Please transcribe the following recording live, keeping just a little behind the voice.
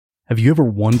Have you ever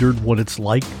wondered what it's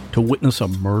like to witness a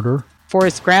murder?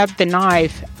 Forrest grabbed the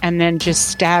knife and then just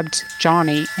stabbed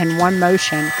Johnny in one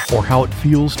motion. Or how it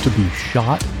feels to be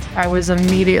shot? I was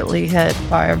immediately hit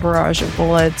by a barrage of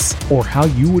bullets. Or how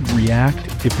you would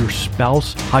react if your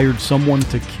spouse hired someone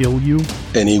to kill you?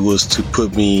 And he was to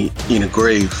put me in a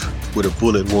grave with a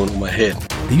bullet wound on my head.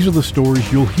 These are the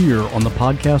stories you'll hear on the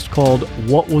podcast called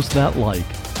What Was That Like?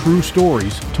 True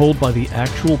stories told by the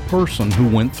actual person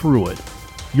who went through it.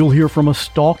 You'll hear from a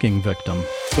stalking victim.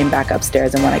 Came back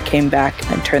upstairs, and when I came back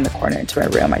and turned the corner into my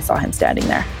room, I saw him standing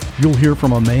there. You'll hear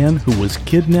from a man who was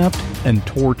kidnapped and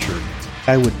tortured.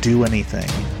 I would do anything,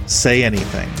 say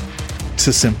anything,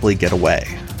 to simply get away.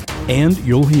 And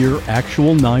you'll hear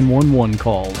actual 911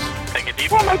 calls. Take a deep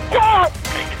breath. Oh my God!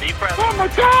 Take a deep breath. Oh my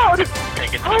God! Take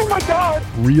a deep Oh my God!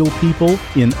 Real people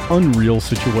in unreal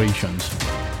situations.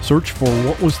 Search for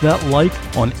What Was That Like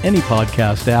on any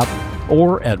podcast app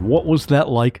or at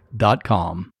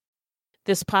whatwasthatlike.com.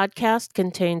 This podcast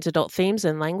contains adult themes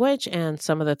and language, and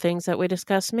some of the things that we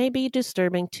discuss may be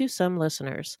disturbing to some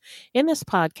listeners. In this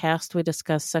podcast, we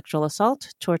discuss sexual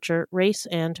assault, torture, race,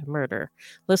 and murder.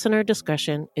 Listener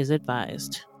discretion is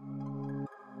advised.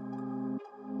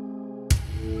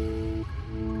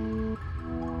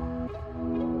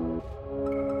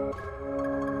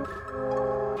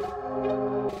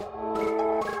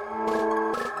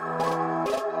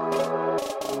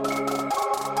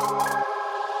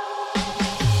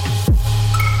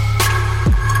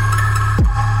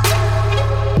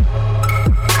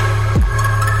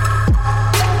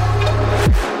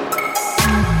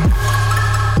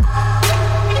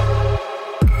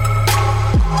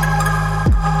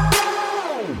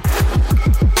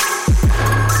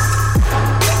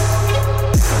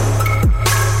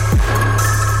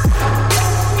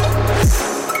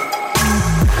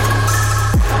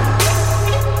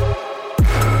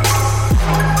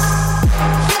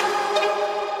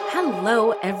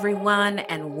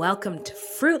 And welcome to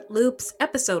Fruit Loops,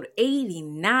 episode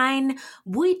 89,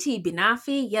 Buiti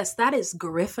Binafi. Yes, that is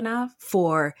Garifuna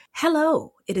for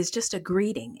hello. It is just a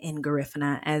greeting in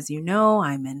Garifuna. As you know,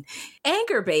 I'm an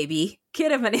anchor baby,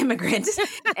 kid of an immigrant,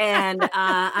 and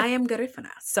I am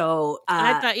Garifuna. So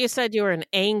I thought you said you were an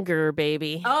anger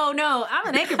baby. Oh, no, I'm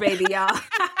an anchor baby, y'all.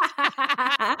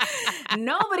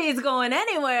 Nobody's going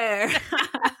anywhere.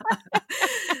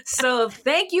 So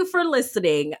thank you for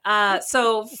listening.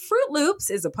 So Fruit Loops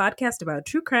is a podcast about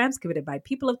true crimes committed by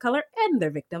people of color and their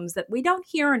victims that we don't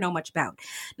hear or know much about.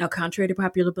 Now, contrary to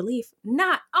popular belief,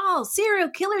 not all serial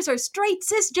killers are straight,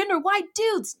 cisgender, white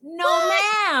dudes. No,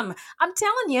 ma'am. I'm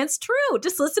telling you, it's true.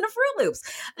 Just listen to Fruit Loops.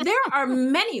 There are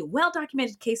many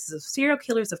well-documented cases of serial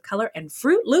killers of color, and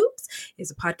Fruit Loops is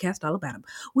a podcast all about them.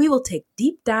 We will take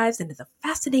deep dives into the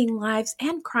fascinating lives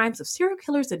and crimes of serial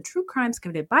killers and true crimes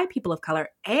committed by people of color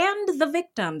and the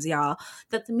victims, y'all,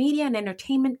 that the media and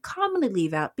entertainment commonly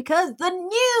leave out because the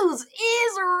news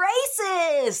is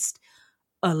racist.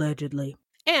 Allegedly.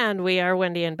 And we are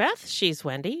Wendy and Beth. She's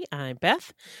Wendy. I'm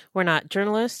Beth. We're not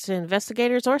journalists,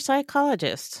 investigators, or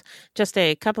psychologists. Just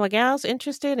a couple of gals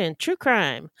interested in true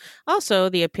crime. Also,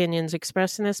 the opinions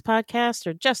expressed in this podcast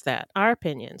are just that, our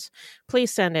opinions.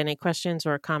 Please send any questions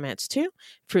or comments to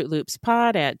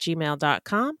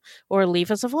fruitloopspod@gmail.com or leave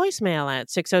us a voicemail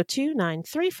at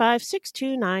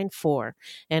 602-935-6294.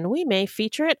 And we may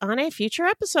feature it on a future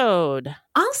episode.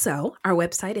 Also, our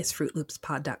website is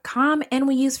fruitloopspod.com, and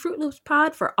we use Fruit Loops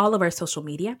Pod for all of our social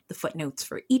media. The footnotes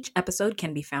for each episode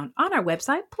can be found on our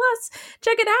website. Plus,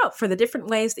 check it out for the different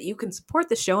ways that you can support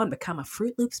the show and become a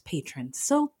Fruit Loops patron.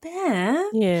 So, Beth,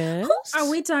 yes, who are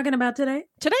we talking about today?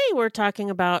 Today, we're talking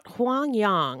about Huang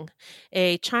Yang,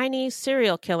 a Chinese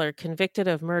serial killer convicted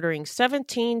of murdering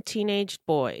 17 teenage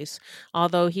boys,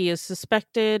 although he is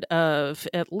suspected of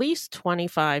at least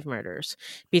 25 murders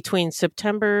between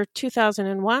September 2001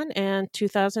 and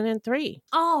 2003.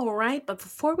 All right, but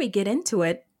before we get into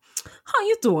it, how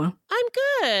you doing? I'm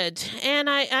good. And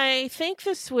I think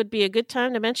this would be a good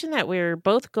time to mention that we're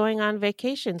both going on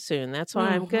vacation soon. That's why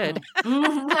I'm good.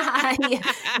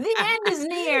 The end is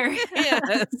near.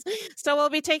 Yes. So we'll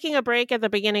be taking a break at the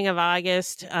beginning of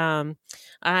August. I'm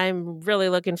really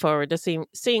looking forward to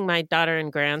seeing my daughter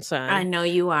and grandson. I know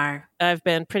you are. I've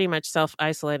been pretty much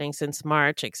self-isolating since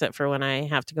March, except for when I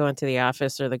have to go into the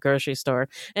office or the grocery store.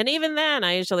 And even then,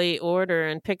 I usually order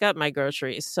and pick up my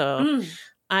groceries. So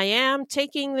I am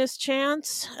taking this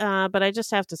chance, but I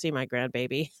just have to see my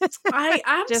grandbaby. I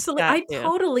absolutely, I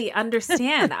totally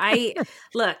understand. I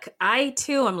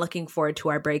too am looking forward to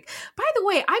our break. By the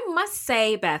way, I must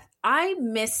say, Beth, I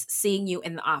miss seeing you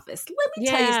in the office. Let me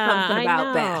tell you something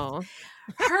about Beth.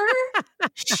 Her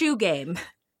shoe game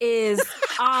is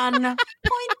on point.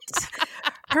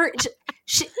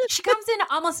 She comes in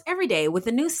almost every day with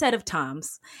a new set of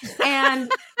Toms,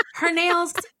 and her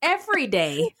nails every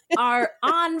day are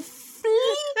on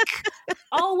fleek.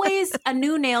 Always a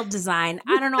new nail design.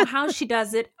 I don't know how she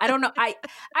does it. I don't know. I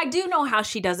do know how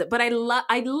she does it, but I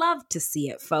love to see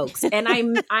it, folks, and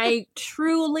I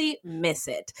truly miss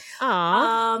it.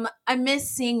 Aww. I miss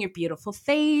seeing your beautiful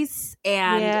face,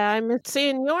 and yeah, I miss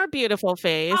seeing your beautiful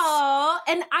face. Oh,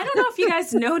 and I don't know if you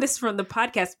guys noticed from the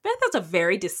podcast, Beth has a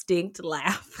very distinct laugh.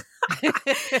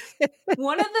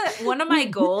 One of my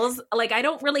goals, like, I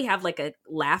don't really have like a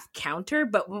laugh counter,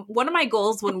 but one of my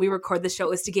goals when we record the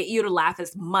show is to get you to laugh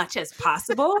as much as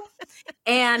possible.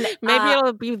 And maybe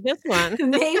it'll be this one.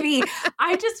 Maybe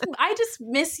I just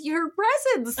miss your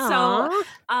presence. Aww. So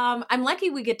I'm lucky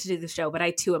we get to do the show, but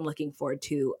I too am looking forward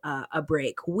to a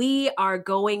break. We are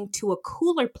going to a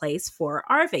cooler place for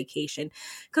our vacation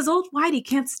because old Whitey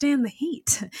can't stand the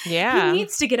heat. Yeah, he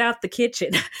needs to get out the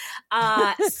kitchen.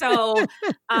 So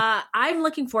I'm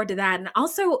looking forward to that. And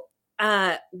also,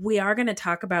 we are going to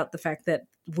talk about the fact that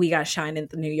we got shine in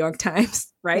the New York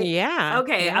Times, right? Yeah.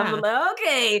 Okay. Yeah.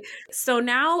 Okay. So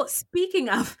now, speaking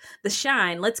of the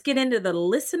shine, let's get into the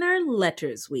listener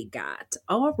letters we got.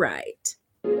 All right.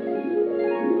 Well,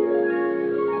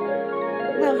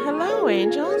 hello,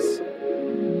 angels.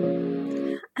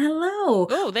 Hello.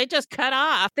 Oh, they just cut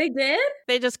off. They did?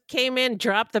 They just came in,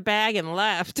 dropped the bag, and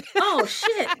left. Oh,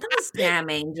 shit. Those damn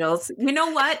angels. You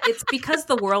know what? It's because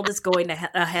the world is going to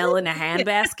hell in a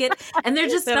handbasket, and they're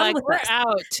just They're done like, with we're us.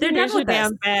 out. They're Here's done with your us.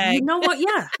 damn bag. You know what?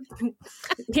 Yeah.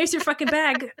 Here's your fucking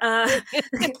bag.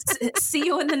 See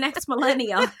you in the next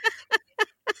millennium.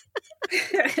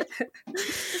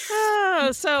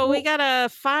 Oh, so we got a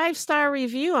 5-star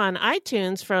review on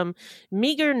iTunes from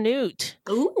Meager Newt,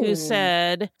 Ooh. who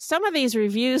said, some of these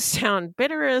reviews sound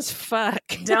bitter as fuck.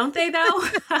 Don't they, though?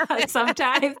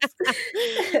 Sometimes.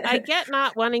 I get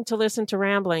not wanting to listen to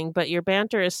rambling, but your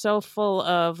banter is so full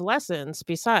of lessons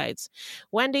besides.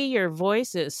 Wendy, your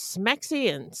voice is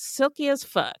smexy and silky as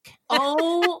fuck.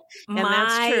 Oh, And that's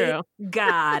my true.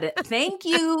 God. Thank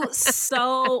you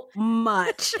so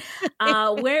much.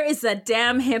 Where is that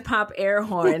damn hip hop air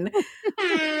horn?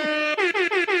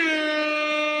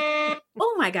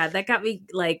 Oh my God, that got me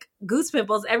like goose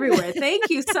pimples everywhere. Thank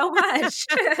you so much.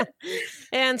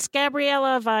 And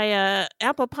Scabriella via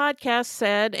Apple Podcasts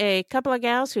said, a couple of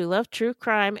gals who love true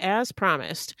crime as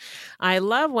promised. I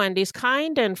love Wendy's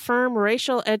kind and firm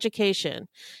racial education,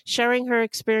 sharing her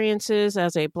experiences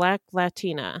as a Black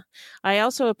Latina. I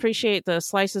also appreciate the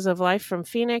slices of life from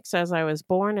Phoenix, as I was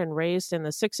born and raised in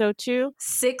the 602.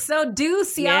 60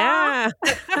 deuce, y'all. Yeah.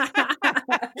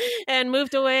 And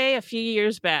moved away a few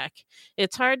years back.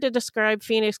 It's hard to describe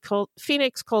Phoenix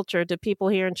culture to people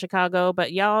here in Chicago,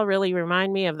 but y'all really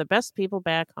remind me of the best people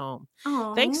back home.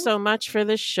 Aw. Thanks so much for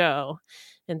this show.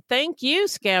 And thank you,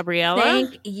 Scabriella.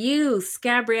 Thank you,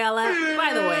 Scabriella.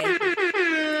 By the way,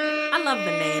 I love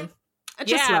the name. I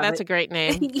just love that's it. a great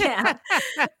name. Yeah.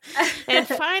 And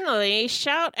finally,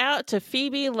 shout out to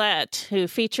Phoebe Lett, who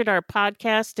featured our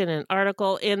podcast in an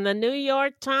article in the New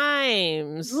York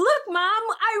Times. Look, Mom,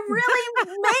 I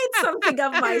really made something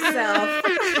of myself.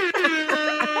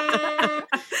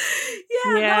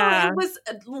 Yeah. No, it was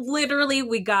literally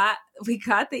we got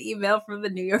the email from the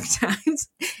New York Times,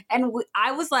 and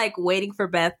I was like waiting for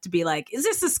Beth to be like, "Is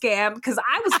this a scam?" Because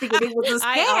I was thinking it was a scam.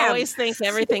 I always think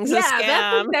everything's a Beth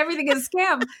scam. thinks everything is a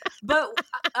scam, but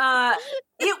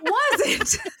it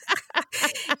wasn't.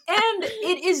 And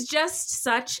it is just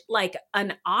such like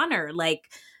an honor, like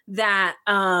that.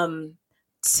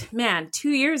 Man, 2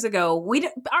 years ago,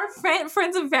 our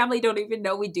friends and family don't even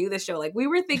know we do the show. Like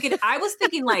I was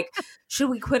thinking like, should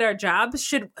we quit our jobs?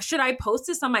 Should I post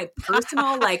this on my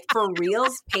personal, like for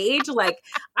reals page? Like,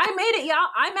 I made it, y'all.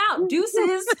 I'm out.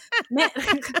 Deuces. Man,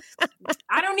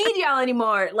 I don't need y'all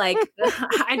anymore. Like,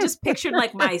 I just pictured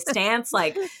like my stance,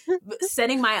 like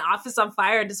setting my office on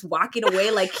fire and just walking away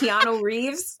like Keanu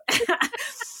Reeves.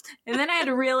 And then I had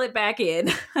to reel it back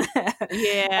in.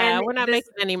 Yeah, And we're not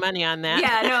making any money on that.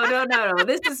 Yeah, no.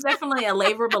 This is definitely a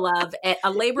labor of love,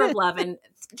 and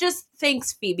just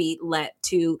thanks, Phoebe Lett,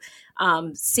 to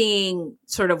seeing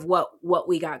sort of what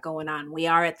we got going on. We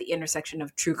are at the intersection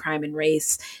of true crime and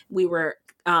race. We were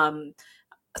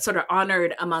sort of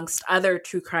honored amongst other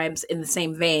true crimes in the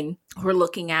same vein. We're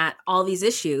looking at all these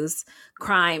issues: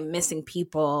 crime, missing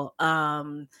people,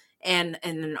 and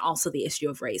then also the issue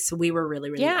of race. So we were really,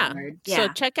 really honored. Yeah. So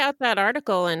check out that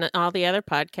article and all the other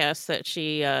podcasts that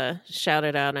she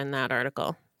shouted out in that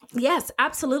article. Yes,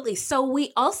 absolutely. So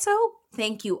we also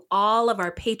Thank you, all of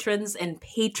our patrons and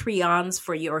Patreons,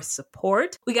 for your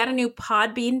support. We got a new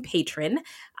Podbean patron.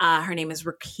 Her name is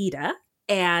Rakita.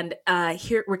 And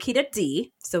here, Rakita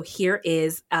D. So here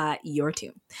is your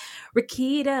tune.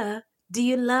 Rakita, do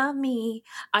you love me?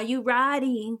 Are you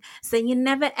riding? Say you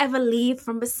never ever leave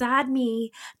from beside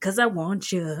me. 'Cause I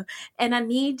want you and I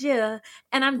need you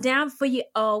and I'm down for you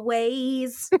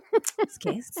always.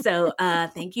 Okay, so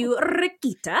thank you,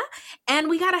 Rakita. And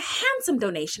we got a handsome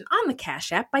donation on the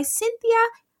Cash App by Cynthia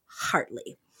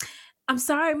Hartley. I'm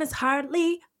sorry, Miss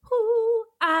Hartley. Ooh,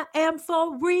 I am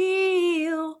for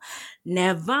real.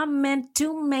 Never meant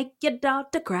to make your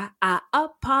daughter cry. I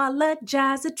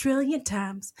apologize 1,000,000,000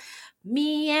 times.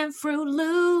 Me and Fruit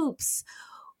Loops,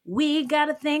 we got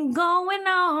a thing going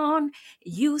on.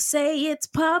 You say it's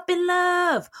puppy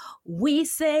love. We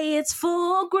say it's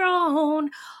full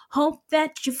grown. Hope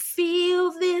that you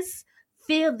feel this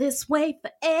way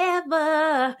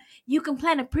forever. You can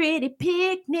plan a pretty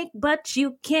picnic, but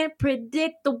you can't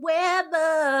predict the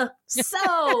weather.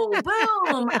 So,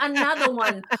 boom, another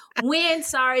one. We ain't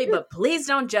sorry, but please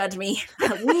don't judge me.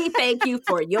 We thank you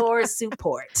for your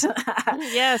support.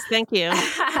 Yes, thank you.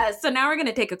 So now we're going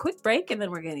to take a quick break, and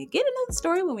then we're going to get into the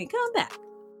story when we come back.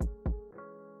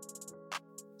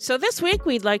 So this week,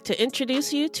 we'd like to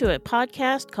introduce you to a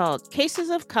podcast called Cases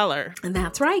of Color. And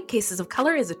that's right. Cases of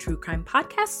Color is a true crime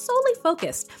podcast solely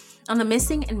focused on the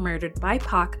missing and murdered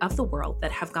BIPOC of the world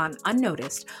that have gone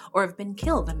unnoticed or have been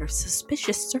killed under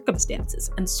suspicious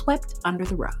circumstances and swept under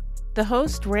the rug. The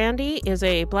host, Randy, is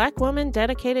a Black woman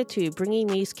dedicated to bringing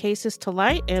these cases to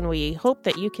light, and we hope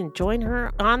that you can join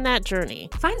her on that journey.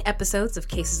 Find episodes of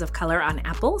Cases of Color on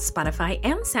Apple, Spotify,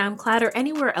 and SoundCloud, or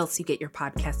anywhere else you get your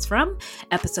podcasts from.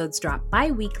 Episodes drop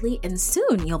bi-weekly, and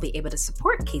soon you'll be able to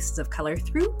support Cases of Color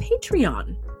through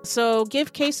Patreon. So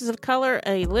give Cases of Color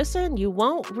a listen. You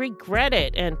won't regret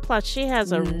it. And plus, she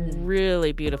has a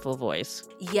really beautiful voice.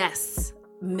 Yes.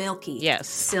 Milky. Yes.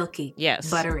 Silky.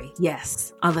 Yes. Buttery.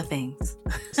 Yes. All the things.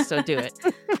 So do it.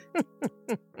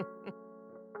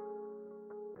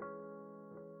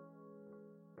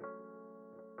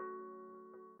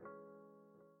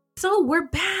 So we're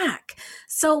back.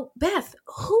 So Beth,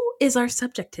 who is our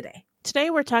subject today?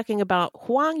 Today we're talking about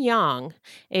Huang Yang,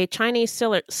 a Chinese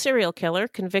serial killer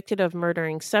convicted of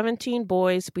murdering 17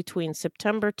 boys between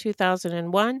September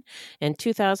 2001 and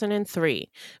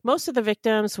 2003. Most of the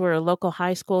victims were local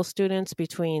high school students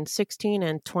between 16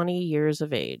 and 20 years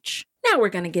of age. Now we're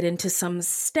going to get into some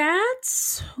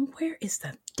stats. Where is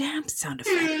the damn sound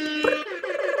effect?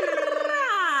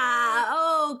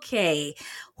 Okay.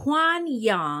 Huang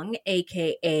Yang,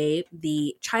 a.k.a.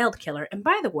 the child killer. And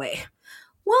by the way,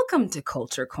 welcome to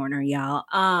Culture Corner, y'all.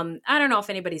 I don't know if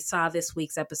anybody saw this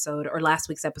week's episode or last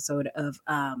week's episode of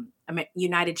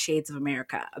United Shades of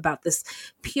America about this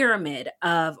pyramid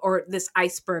or this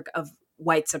iceberg of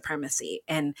white supremacy.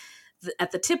 And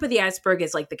at the tip of the iceberg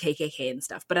is like the KKK and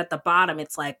stuff. But at the bottom,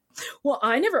 it's like, well,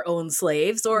 I never owned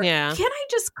slaves. Or can I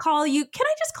just call you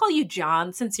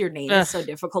John since your name is so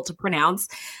difficult to pronounce?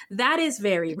 That is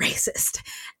very racist.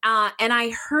 And I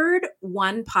heard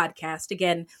one podcast,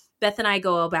 again, Beth and I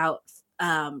go about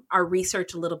our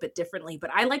research a little bit differently, but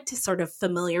I like to sort of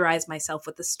familiarize myself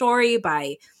with the story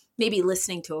by maybe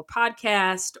listening to a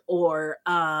podcast or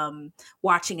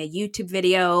watching a YouTube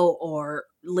video or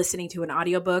listening to an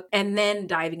audiobook and then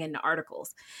diving into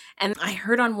articles. And I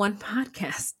heard on one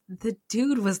podcast, the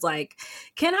dude was like,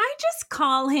 can I just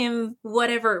call him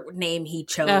whatever name he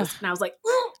chose? And I was like,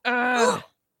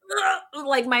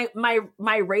 like my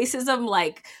racism,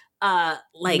 like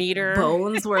meter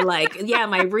bones were like, yeah,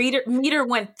 my meter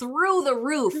went through the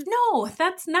roof. No,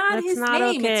 that's not his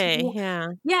name. Okay.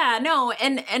 Yeah, no.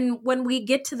 And when we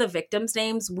get to the victims'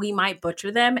 names, we might butcher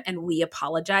them and we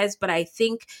apologize. But I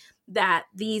think that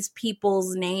these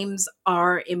people's names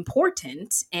are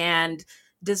important and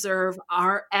deserve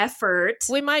our effort.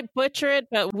 We might butcher it,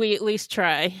 but we at least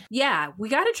try. Yeah, we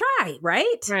got to try,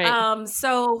 right?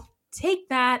 So take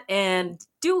that and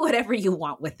do whatever you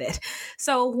want with it.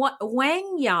 So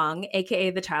Wang Yang,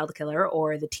 aka the child killer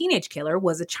or the teenage killer,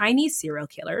 was a Chinese serial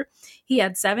killer. He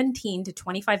had 17 to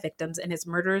 25 victims, and his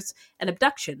murders and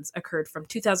abductions occurred from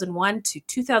 2001 to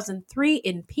 2003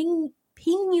 in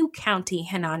Pingyu County,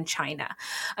 Henan, China.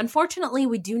 Unfortunately,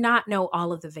 we do not know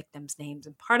all of the victims' names,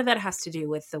 and part of that has to do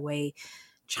with the way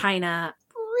China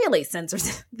really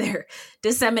censors their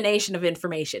dissemination of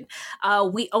information.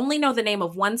 We only know the name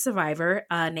of one survivor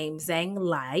named Zhang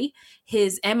Lai.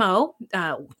 His MO,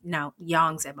 now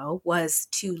Yang's MO, was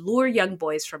to lure young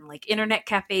boys from like internet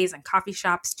cafes and coffee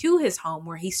shops to his home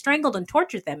where he strangled and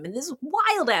tortured them in this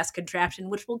wild ass contraption,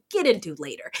 which we'll get into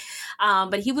later.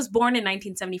 But he was born in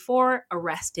 1974,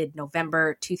 arrested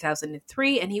November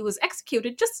 2003, and he was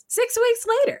executed just 6 weeks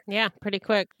later. Yeah, pretty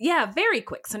quick. Yeah, very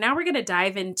quick. So now we're going to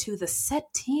dive into the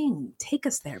setting. Take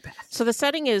us there, Beth. So the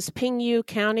setting is Pingyu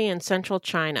County in central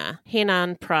China,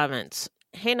 Henan Province.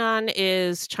 Henan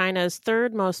is China's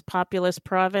third most populous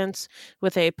province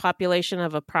with a population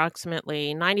of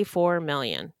approximately 94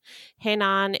 million.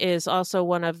 Henan is also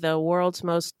one of the world's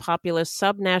most populous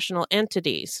subnational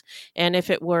entities, and if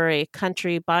it were a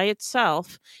country by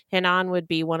itself, Henan would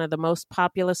be one of the most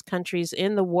populous countries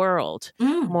in the world,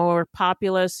 more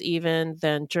populous even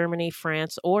than Germany,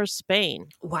 France, or Spain.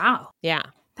 Wow. Yeah.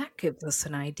 That gives us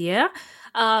an idea.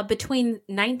 Between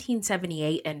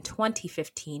 1978 and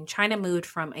 2015, China moved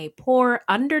from a poor,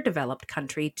 underdeveloped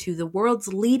country to the world's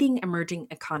leading emerging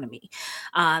economy.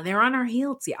 They're on our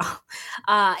heels, y'all.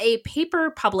 A paper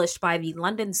published by the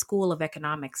London School of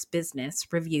Economics Business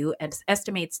Review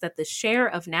estimates that the share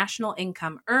of national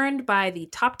income earned by the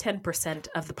top 10%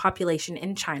 of the population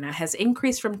in China has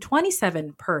increased from 27%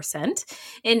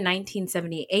 in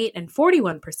 1978 and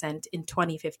 41% in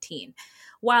 2015.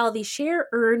 While the share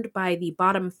earned by the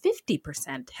bottom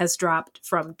 50% has dropped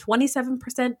from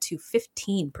 27% to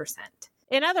 15%.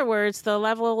 In other words, the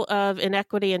level of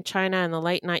inequity in China in the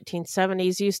late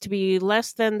 1970s used to be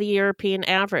less than the European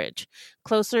average,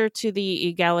 closer to the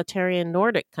egalitarian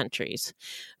Nordic countries,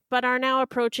 but are now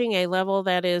approaching a level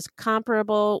that is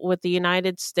comparable with the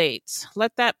United States.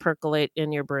 Let that percolate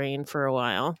in your brain for a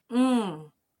while.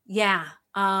 Yeah.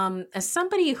 As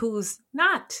somebody who's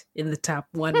not in the top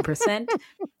 1%,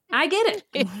 I get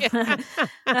it.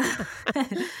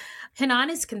 Henan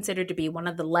is considered to be one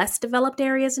of the less developed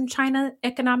areas in China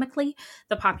economically.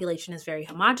 The population is very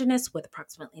homogenous, with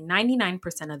approximately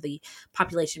 99% of the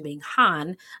population being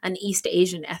Han, an East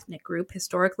Asian ethnic group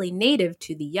historically native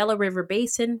to the Yellow River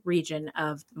Basin region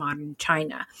of modern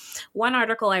China. One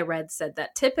article I read said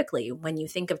that typically when you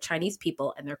think of Chinese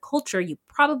people and their culture, you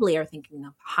probably are thinking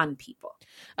of Han people.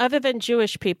 Other than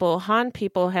Jewish people, Han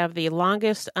people have the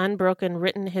longest unbroken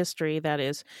written history that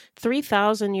is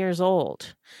 3,000 years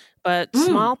old. But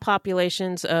small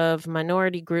populations of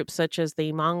minority groups such as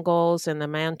the Mongols and the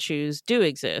Manchus do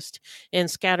exist in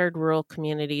scattered rural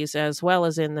communities as well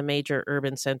as in the major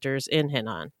urban centers in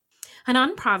Henan.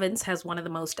 Henan province has one of the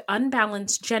most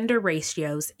unbalanced gender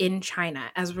ratios in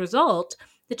China. As a result,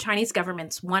 the Chinese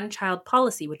government's one-child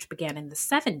policy, which began in the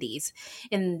 70s,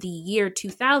 in the year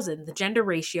 2000, the gender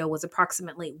ratio was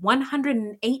approximately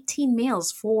 118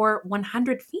 males for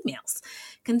 100 females,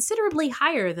 considerably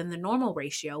higher than the normal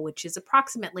ratio, which is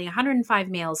approximately 105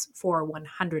 males for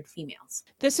 100 females.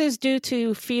 This is due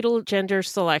to fetal gender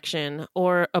selection,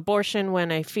 or abortion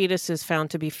when a fetus is found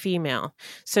to be female.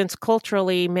 Since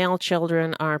culturally male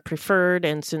children are preferred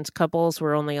and since couples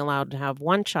were only allowed to have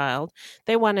one child,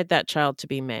 they wanted that child to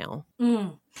be male.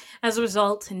 As a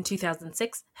result, in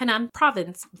 2006, Henan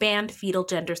province banned fetal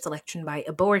gender selection by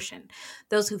abortion.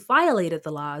 Those who violated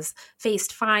the laws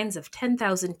faced fines of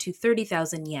 10,000 to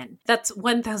 30,000 yen. That's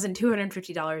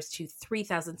 $1,250 to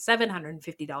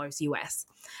 $3,750 US.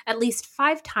 At least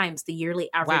 5 times the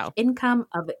yearly average income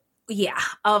of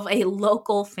a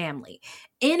local family.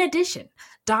 In addition,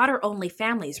 daughter-only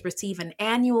families receive an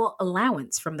annual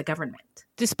allowance from the government.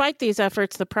 Despite these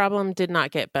efforts, the problem did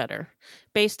not get better.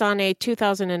 Based on a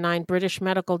 2009 British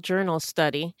Medical Journal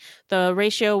study, the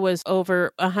ratio was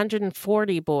over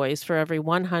 140 boys for every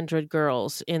 100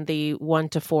 girls in the 1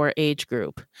 to 4 age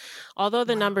group. Although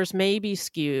the numbers may be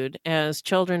skewed, as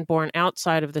children born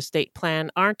outside of the state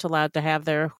plan aren't allowed to have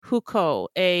their hukou,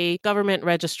 a government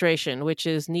registration, which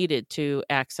is needed to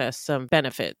access some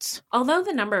benefits. Although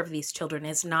the number of these children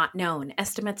is not known,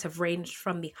 estimates have ranged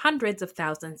from the hundreds of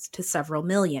thousands to several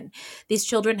million. These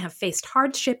children have faced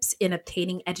hardships in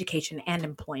obtaining education and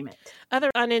employment.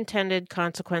 Other unintended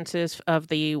consequences of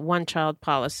the one-child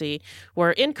policy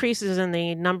were increases in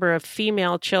the number of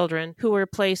female children who were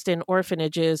placed in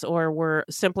orphanages or were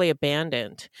simply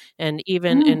abandoned, and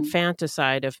even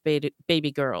infanticide of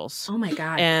baby girls. Oh my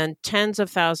God. And tens of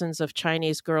thousands of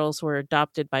Chinese girls were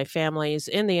adopted by families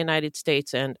in the United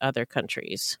States and other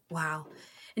countries. Wow.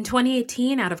 In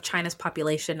 2018, out of China's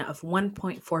population of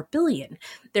 1.4 billion,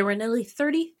 there were nearly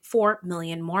 34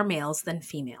 million more males than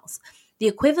females, the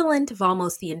equivalent of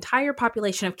almost the entire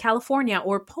population of California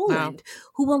or Poland,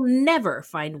 who will never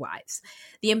find wives.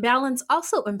 The imbalance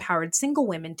also empowered single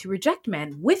women to reject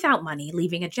men without money,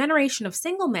 leaving a generation of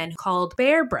single men called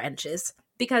bear branches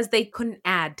because they couldn't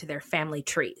add to their family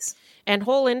trees. And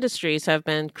whole industries have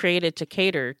been created to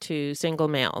cater to single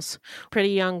males. Pretty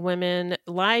young women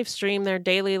live stream their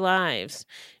daily lives,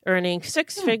 earning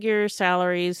six-figure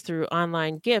salaries through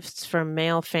online gifts from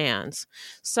male fans.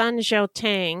 Sun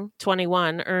Xiaotang,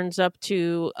 21, earns up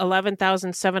to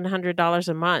 $11,700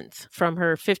 a month from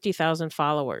her 50,000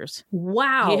 followers.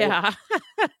 Wow. Yeah.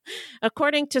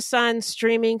 According to Sun,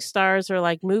 streaming stars are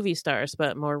like movie stars,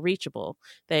 but more reachable.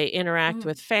 They interact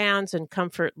with fans and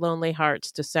comfort lonely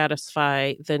hearts to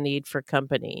satisfy the need for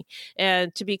company.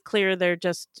 And to be clear, they're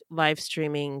just live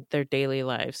streaming their daily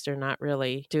lives. They're not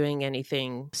really doing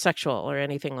anything sexual or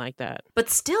anything like that. But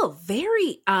still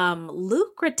very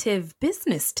lucrative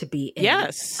business to be in.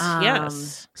 Yes.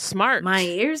 Yes. Smart. My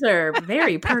ears are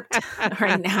very perked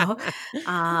right now.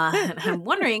 I'm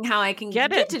wondering how I can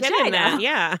get to China. In that.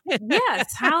 Yeah.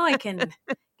 Yes, how I can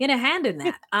get a hand in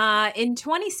that. In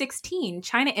 2016,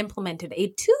 China implemented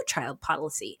a two-child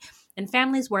policy, and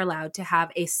families were allowed to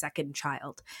have a second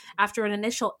child. After an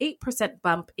initial 8%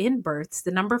 bump in births,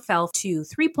 the number fell to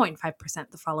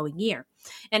 3.5% the following year.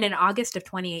 And in August of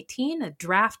 2018, a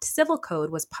draft civil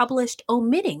code was published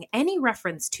omitting any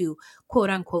reference to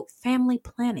quote-unquote family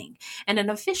planning, and an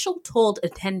official told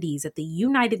attendees at the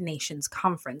United Nations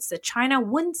conference that China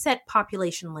wouldn't set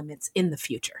population limits in the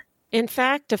future. In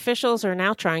fact, officials are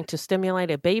now trying to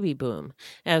stimulate a baby boom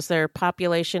as their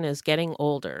population is getting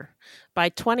older. By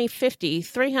 2050,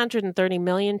 330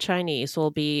 million Chinese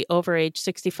will be over age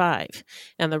 65,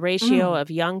 and the ratio of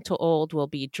young to old will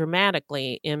be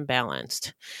dramatically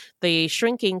imbalanced. The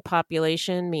shrinking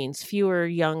population means fewer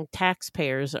young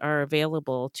taxpayers are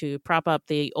available to prop up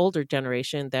the older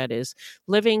generation that is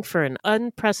living for an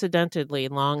unprecedentedly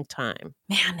long time.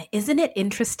 Man, isn't it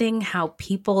interesting how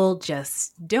people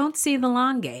just don't see the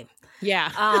long game?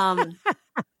 Yeah.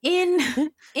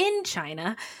 In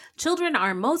China, children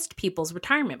are most people's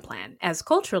retirement plan, as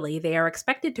culturally they are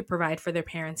expected to provide for their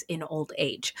parents in old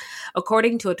age.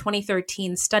 According to a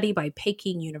 2013 study by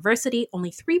Peking University,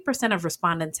 only 3% of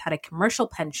respondents had a commercial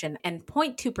pension and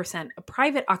 0.2% a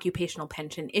private occupational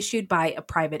pension issued by a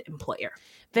private employer.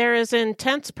 There is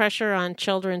intense pressure on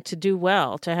children to do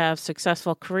well, to have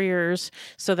successful careers,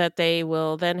 so that they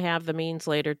will then have the means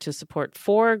later to support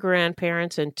 4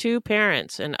 grandparents and 2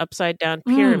 parents, an upside-down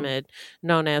pyramid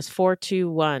known as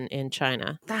 4-2-1 in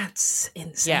China. That's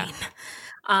insane.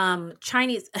 Yeah.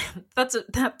 Chinese,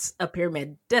 that's a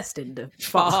pyramid destined to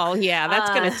fall. Yeah, that's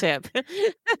going to tip.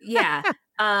 Yeah.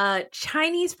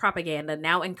 Chinese propaganda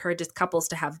now encourages couples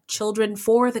to have children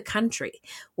for the country.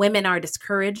 Women are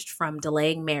discouraged from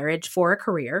delaying marriage for a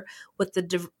career with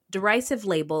the derisive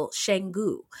label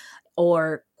Shenggu,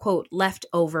 or, quote,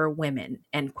 leftover women,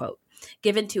 end quote,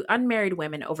 given to unmarried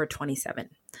women over 27.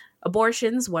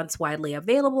 Abortions, once widely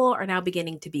available, are now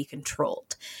beginning to be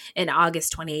controlled. In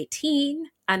August 2018,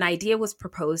 an idea was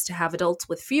proposed to have adults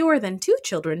with fewer than 2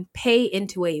 children pay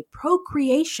into a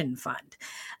procreation fund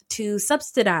to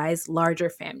subsidize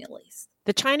larger families.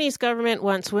 The Chinese government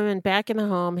wants women back in the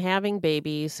home having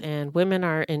babies, and women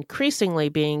are increasingly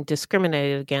being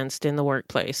discriminated against in the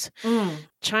workplace.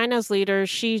 China's leader,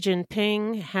 Xi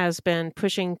Jinping, has been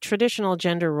pushing traditional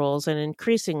gender roles, and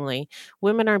increasingly,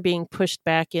 women are being pushed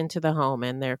back into the home,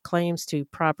 and their claims to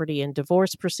property and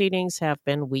divorce proceedings have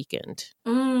been weakened.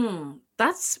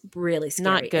 That's really scary.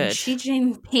 Not good. And Xi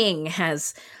Jinping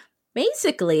has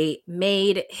basically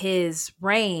made his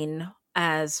reign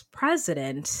as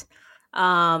president.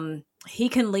 He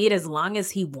can lead as long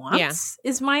as he wants,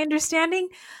 is my understanding.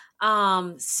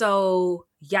 So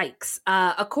yikes.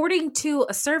 According to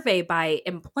a survey by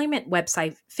employment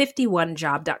website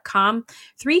 51job.com,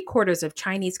 3/4 of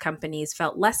Chinese companies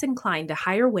felt less inclined to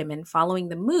hire women following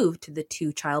the move to the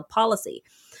 2-child policy.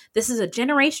 This is a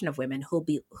generation of women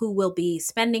who will be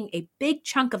spending a big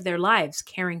chunk of their lives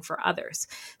caring for others,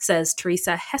 says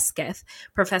Teresa Hesketh,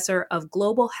 professor of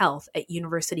global health at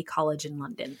University College in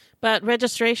London. But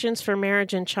registrations for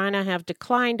marriage in China have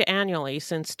declined annually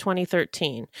since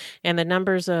 2013, and the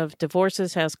numbers of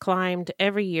divorces has climbed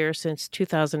every year since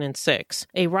 2006.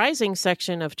 A rising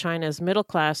section of China's middle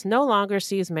class no longer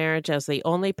sees marriage as the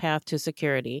only path to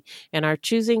security and are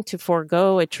choosing to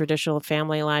forego a traditional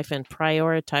family life and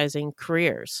prioritize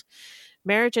careers.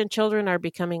 Marriage and children are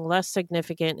becoming less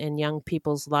significant in young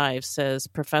people's lives, says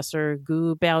Professor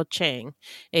Gu Baocheng,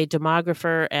 a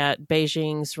demographer at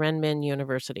Beijing's Renmin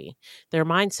University. Their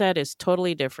mindset is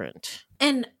totally different.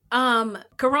 And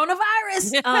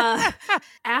coronavirus,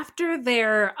 after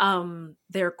their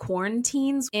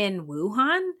quarantines in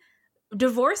Wuhan,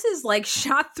 divorces like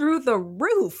shot through the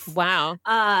roof. Wow.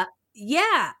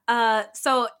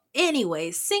 So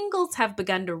Anyways, singles have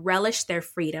begun to relish their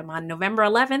freedom. On November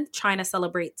 11th, China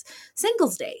celebrates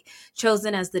Singles Day,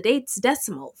 chosen as the date's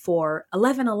decimal for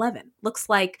 1111. Looks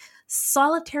like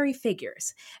solitary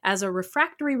figures, as a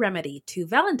refractory remedy to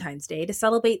Valentine's Day to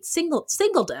celebrate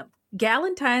singledom,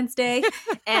 Galentine's Day,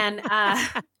 and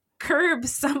curb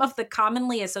some of the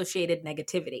commonly associated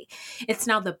negativity. It's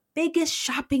now the biggest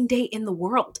shopping day in the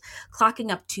world, clocking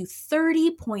up to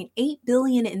 $30.8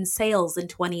 billion in sales in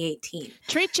 2018.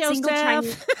 Treat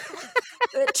yourself.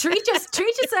 Treat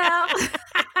yourself.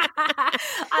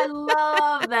 I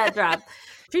love that drop.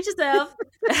 Treat yourself.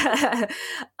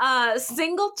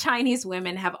 Single Chinese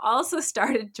women have also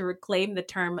started to reclaim the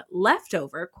term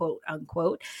leftover, quote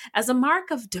unquote, as a mark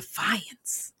of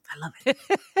defiance. I love it.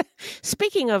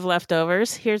 Speaking of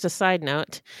leftovers, here's a side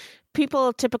note.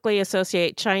 People typically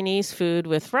associate Chinese food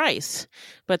with rice,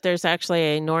 but there's actually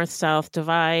a north-south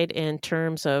divide in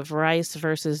terms of rice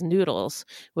versus noodles,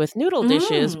 with noodle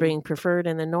dishes being preferred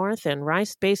in the north and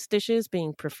rice-based dishes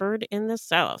being preferred in the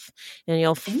south. And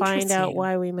you'll find out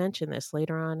why we mention this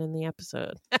later on in the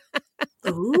episode.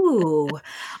 Ooh.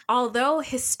 Although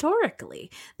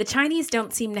historically, the Chinese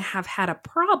don't seem to have had a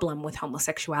problem with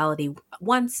homosexuality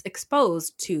once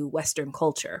exposed to Western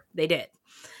culture. They did.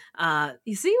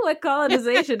 You see what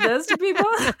colonization does to people?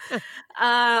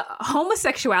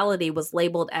 Homosexuality was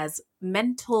labeled as a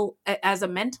mental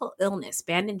illness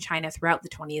banned in China throughout the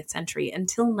 20th century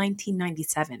until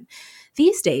 1997.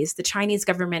 These days, the Chinese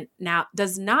government now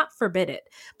does not forbid it,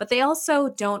 but they also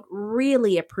don't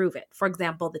really approve it. For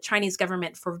example, the Chinese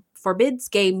government forbids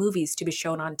gay movies to be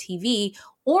shown on TV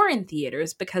or in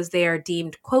theaters because they are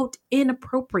deemed, quote,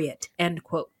 inappropriate, end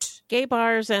quote. Gay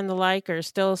bars and the like are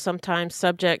still sometimes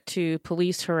subject to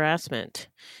police harassment.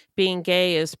 Being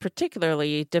gay is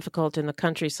particularly difficult in the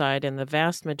countryside, and the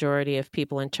vast majority of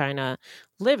people in China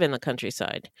live in the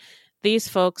countryside. These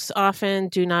folks often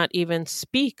do not even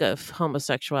speak of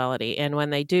homosexuality, and when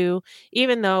they do,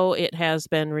 even though it has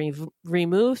been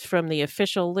removed from the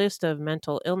official list of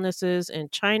mental illnesses in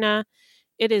China,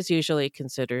 it is usually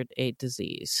considered a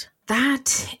disease.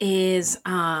 That is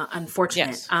unfortunate.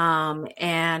 Yes.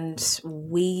 And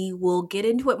we will get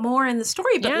into it more in the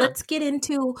story, but let's get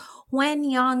into Huan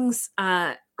Yang's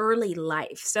early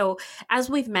life. So as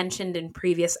we've mentioned in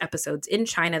previous episodes, in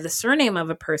China, the surname of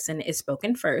a person is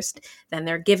spoken first, then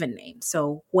their given name.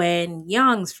 So Huan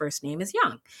Yang's first name is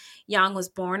Yang. Yang was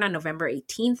born on November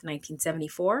 18th,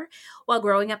 1974. While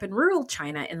growing up in rural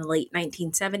China in the late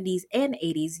 1970s and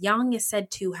 80s, Yang is said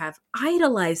to have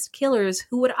idolized killers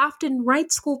who would often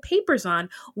write school papers on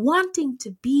wanting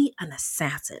to be an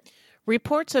assassin.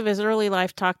 Reports of his early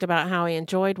life talked about how he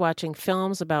enjoyed watching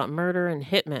films about murder and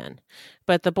hitmen,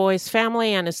 but the boy's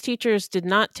family and his teachers did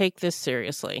not take this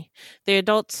seriously. The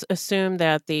adults assumed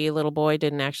that the little boy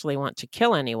didn't actually want to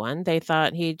kill anyone. They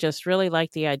thought he just really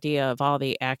liked the idea of all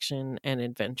the action and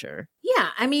adventure. Yeah,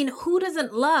 I mean, who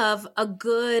doesn't love a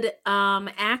good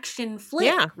action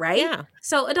flick, right? Yeah.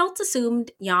 So adults assumed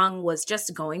Yang was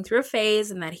just going through a phase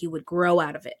and that he would grow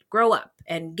out of it, grow up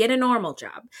and get a normal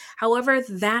job. However,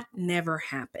 that never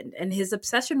happened, and his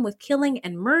obsession with killing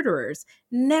and murderers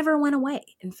never went away.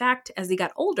 In fact, as he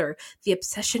got older, the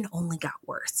obsession only got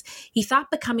worse. He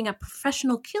thought becoming a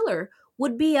professional killer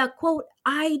would be a, quote,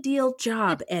 ideal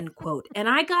job, end quote. And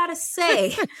I gotta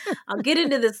say, I'll get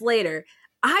into this later,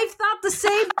 I've thought the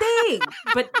same thing,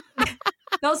 but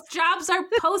those jobs are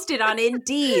posted on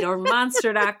Indeed or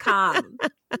Monster.com.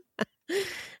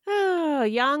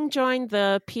 Yang joined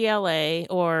the PLA,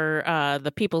 or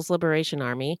the People's Liberation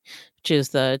Army, which is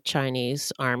the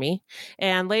Chinese army,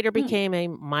 and later became a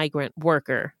migrant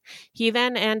worker. He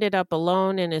then ended up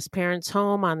alone in his parents'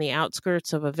 home on the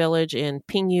outskirts of a village in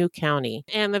Pingyu County.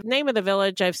 And the name of the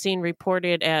village I've seen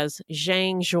reported as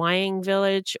Zhang Zhuang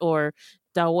Village or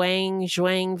Dawang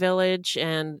Zhuang Village,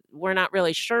 and we're not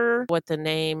really sure what the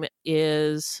name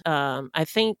is. I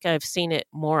think I've seen it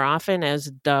more often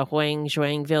as Dawang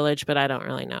Zhuang Village, but I don't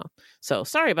really know. So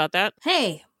sorry about that.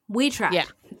 Hey, we tried. Yeah.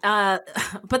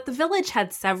 But the village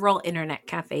had several internet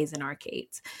cafes and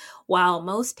arcades. While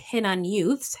most Henan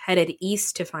youths headed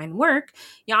east to find work,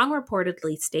 Yang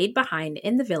reportedly stayed behind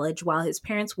in the village while his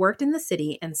parents worked in the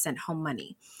city and sent home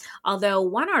money. Although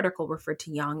one article referred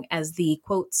to Yang as the,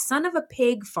 quote, son of a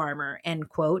pig farmer, end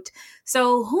quote.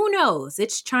 So who knows?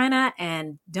 It's China,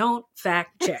 and don't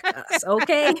fact check us,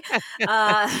 okay?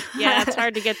 Yeah, it's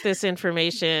hard to get this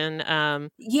information.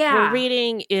 We're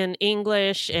reading in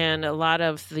English, and a lot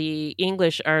of the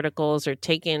English articles are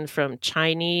taken from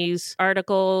Chinese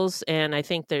articles, and I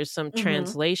think there's some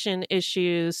translation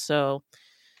issues. So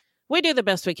we do the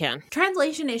best we can.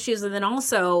 Translation issues, and then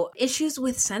also issues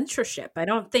with censorship. I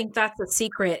don't think that's a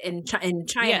secret in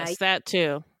China. Yes, that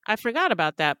too. I forgot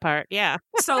about that part. Yeah.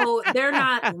 So they're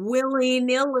not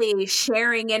willy-nilly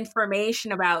sharing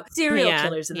information about serial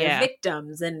killers and their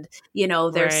victims and,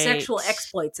 their sexual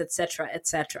exploits, et cetera, et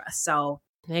cetera. So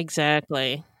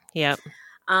exactly. Yep.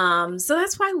 So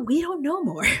that's why we don't know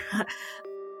more.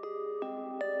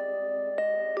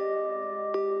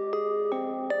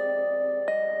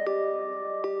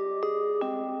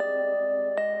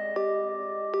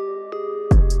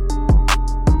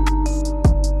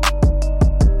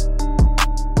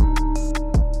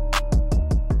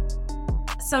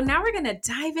 So now we're going to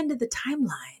dive into the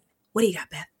timeline. What do you got,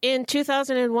 Beth? In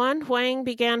 2001, Huang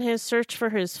began his search for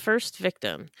his first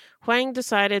victim. Huang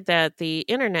decided that the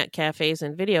internet cafes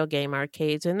and video game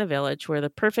arcades in the village were the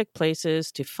perfect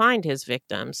places to find his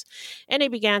victims, and he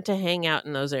began to hang out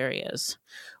in those areas.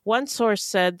 One source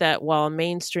said that while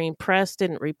mainstream press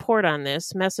didn't report on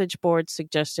this, message boards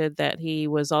suggested that he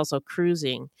was also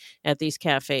cruising at these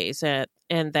cafes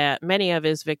and that many of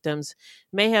his victims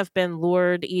may have been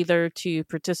lured either to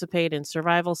participate in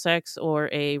survival sex or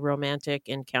a romantic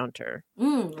encounter.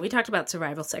 We talked about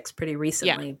survival sex pretty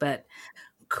recently, but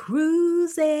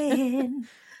cruising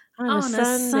on a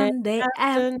Sunday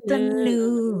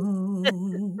afternoon.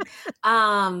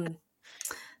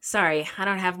 Sorry, I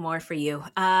don't have more for you.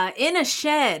 In a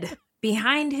shed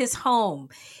behind his home,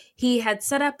 he had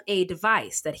set up a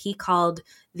device that he called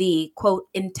the, quote,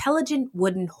 intelligent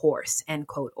wooden horse, end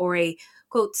quote, or a,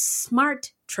 quote,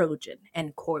 smart Trojan,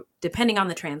 end quote, depending on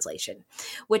the translation,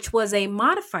 which was a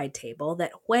modified table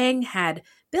that Huang had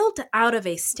built out of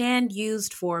a stand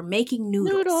used for making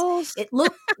noodles. It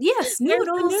looked, yes,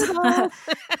 noodles.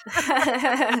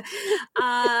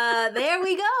 There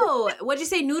we go. What'd you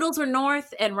say? Noodles were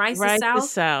north and rice is south? Rice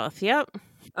is south, yep.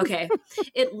 Okay.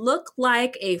 It looked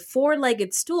like a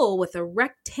four-legged stool with a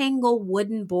rectangle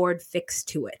wooden board fixed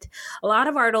to it. A lot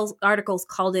of articles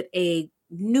called it a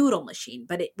noodle machine,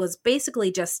 but it was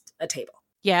basically just a table.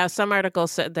 Yeah, some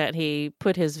articles said that he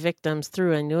put his victims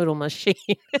through a noodle machine.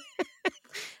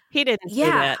 He didn't do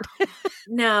that.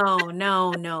 No,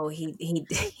 he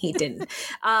didn't.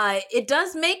 It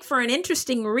does make for an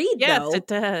interesting read, though. Yes, it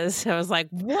does. I was like,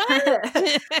 what?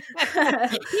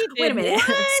 Wait a minute.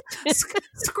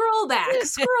 Scroll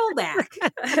back.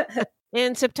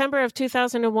 In September of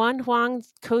 2001, Huang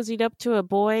cozied up to a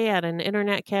boy at an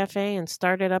internet cafe and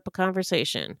started up a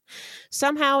conversation.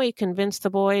 Somehow he convinced the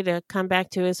boy to come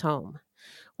back to his home.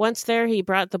 Once there, he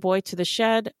brought the boy to the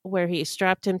shed, where he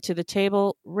strapped him to the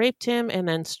table, raped him, and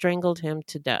then strangled him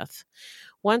to death.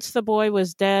 Once the boy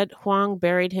was dead, Huang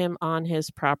buried him on his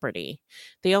property.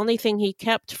 The only thing he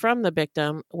kept from the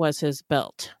victim was his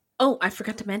belt. Oh, I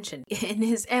forgot to mention, in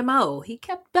his MO, he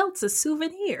kept belts as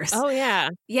souvenirs. Oh, yeah.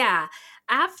 Yeah.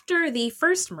 After the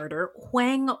first murder,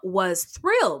 Huang was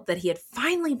thrilled that he had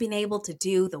finally been able to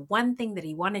do the one thing that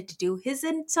he wanted to do his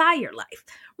entire life,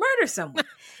 murder someone.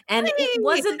 And it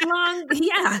wasn't long.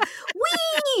 Yeah.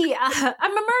 Wee!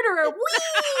 I'm a murderer.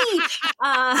 Wee!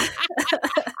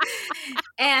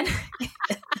 And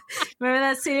remember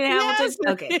that scene in Hamilton? Yes.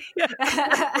 Okay.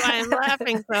 I'm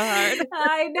laughing so hard.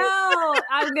 I know.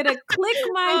 I'm going to click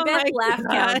my Beth laugh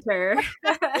counter.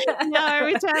 No,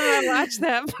 every time I watch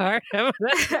that part, I'm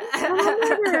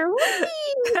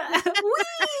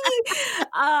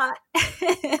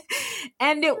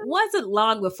and it wasn't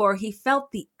long before he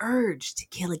felt the urge to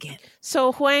kill again.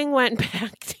 So Huang went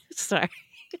back to, sorry.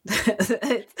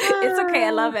 It's okay. I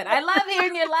love it. I love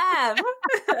hearing you laugh.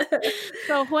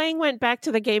 So Huang went back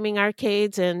to the gaming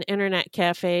arcades and internet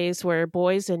cafes where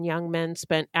boys and young men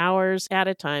spent hours at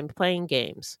a time playing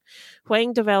games.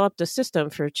 Huang developed a system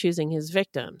for choosing his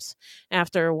victims.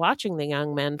 After watching the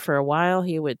young men for a while,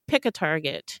 he would pick a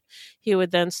target. He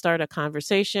would then start a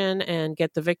conversation and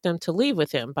get the victim to leave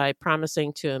with him by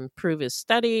promising to improve his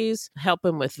studies, help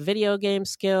him with video game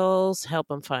skills, help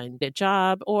him find a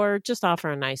job, or just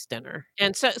offer a nice dinner.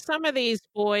 And so some of these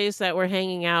boys that were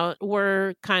hanging out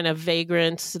were kind of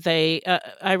vagrants.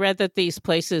 I read that these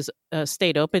places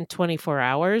stayed open 24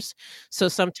 hours. So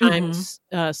sometimes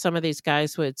some of these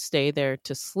guys would stay there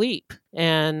to sleep.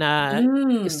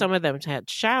 And some of them had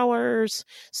showers.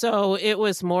 So it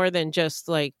was more than just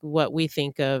like what we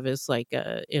think of as like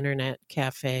a internet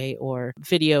cafe or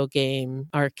video game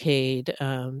arcade.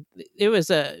 It was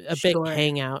a big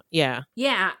hangout. Yeah.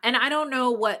 Yeah. And I don't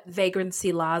know what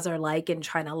vagrancy laws are like in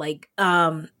China. Like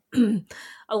a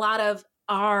lot of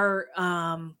our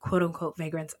quote unquote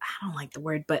vagrants, I don't like the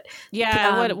word, but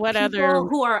what other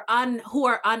who are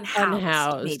unhoused,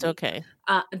 unhoused, maybe, okay,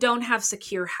 don't have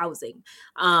secure housing.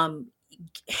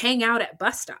 hang out at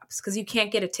bus stops because you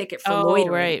can't get a ticket for Oh,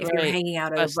 loitering right, if you're right. hanging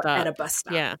out Bus at a stop. bus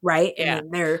stop. Yeah. Right. Yeah.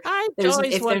 And then I there's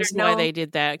always if wondered there's why no they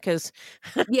did that, because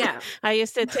yeah. I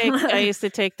used to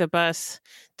take the bus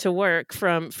to work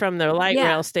from the light Yeah.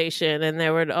 rail station, and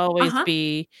there would always Uh-huh.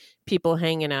 be people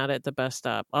hanging out at the bus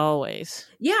stop. Always.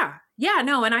 Yeah. Yeah,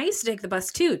 no, and I used to take the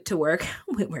bus too to work.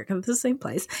 We work at the same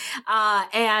place.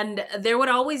 And there would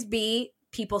always be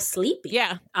people sleeping.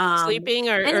 Yeah. Sleeping,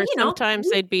 and, or you know, sometimes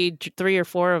they'd be 3 or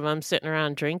 4 of them sitting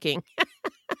around drinking.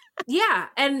 yeah.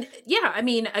 And yeah, I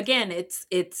mean, again,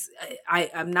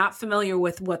 I'm not familiar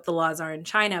with what the laws are in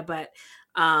China, but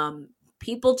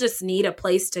people just need a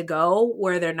place to go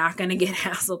where they're not going to get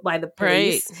hassled by the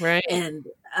police. Right. And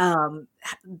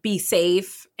be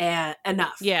safe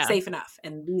enough. Yeah. Safe enough.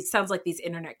 And these sounds like these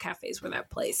internet cafes were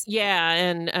that place. Yeah,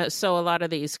 and so a lot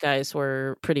of these guys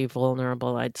were pretty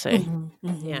vulnerable, I'd say.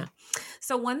 Mm-hmm. Yeah.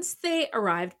 So once they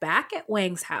arrived back at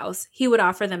Wang's house, he would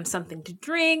offer them something to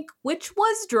drink, which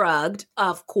was drugged,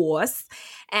 of course.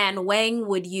 And Wang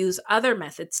would use other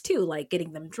methods too, like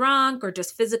getting them drunk or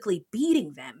just physically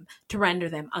beating them to render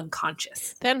them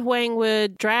unconscious. Then Wang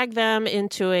would drag them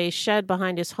into a shed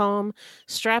behind his home,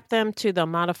 strap them to the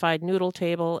modified noodle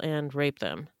table, and rape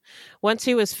them. Once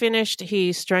he was finished,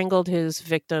 he strangled his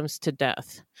victims to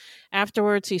death.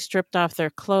 Afterwards, he stripped off their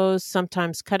clothes,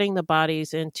 sometimes cutting the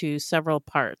bodies into several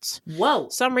parts. Whoa.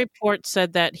 Some reports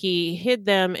said that he hid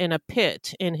them in a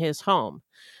pit in his home.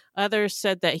 Others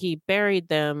said that he buried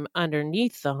them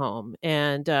underneath the home.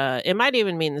 And it might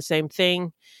even mean the same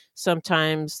thing.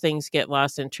 Sometimes things get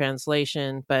lost in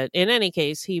translation, but in any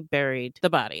case, he buried the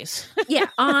bodies. Yeah,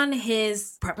 on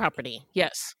his property.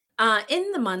 Yes.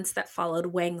 In the months that followed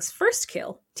Wang's first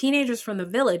kill, teenagers from the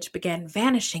village began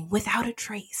vanishing without a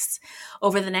trace.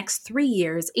 Over the next 3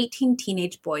 years, 18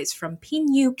 teenage boys from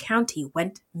Pinyu County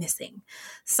went missing,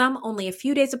 some only a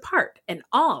few days apart, and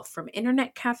all from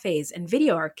internet cafes and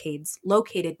video arcades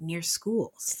located near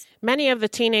schools. Many of the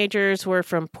teenagers were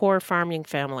from poor farming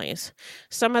families.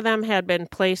 Some of them had been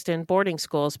placed in boarding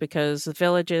schools because the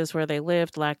villages where they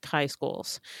lived lacked high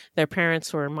schools. Their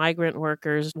parents were migrant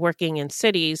workers working in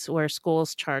cities where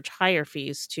schools charge higher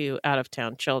fees to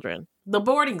out-of-town children. The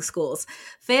boarding schools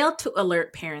failed to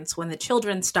alert parents when the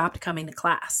children stopped coming to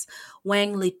class.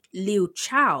 Wang Liu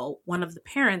Chao, one of the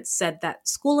parents, said that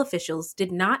school officials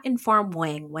did not inform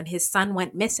Wang when his son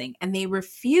went missing, and they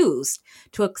refused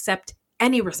to accept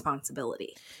any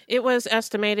responsibility. It was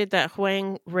estimated that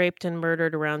Huang raped and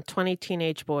murdered around 20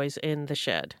 teenage boys in the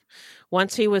shed.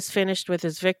 Once he was finished with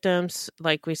his victims,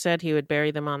 like we said, he would bury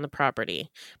them on the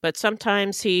property. But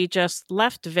sometimes he just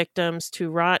left victims to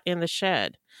rot in the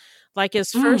shed. Like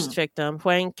his first victim,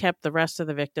 Huang kept the rest of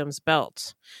the victims'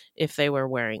 belts if they were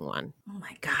wearing one. Oh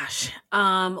my gosh.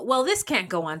 Well, this can't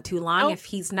go on too long if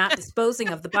he's not disposing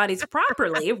of the bodies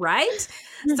properly, right?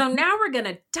 So now we're going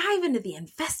to dive into the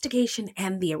investigation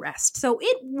and the arrest. So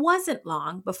it wasn't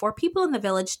long before people in the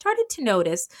village started to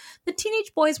notice the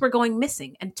teenage boys were going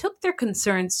missing and took their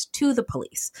concerns to the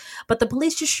police. But the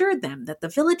police assured them that the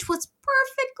village was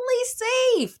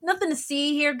perfectly safe. Nothing to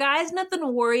see here, guys. Nothing to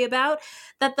worry about.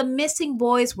 That the missing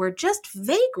boys were just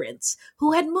vagrants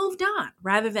who had moved on.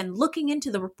 Rather than looking into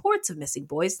the reports of missing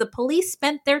boys, the police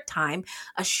spent their time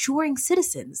assuring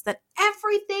citizens that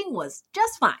everything was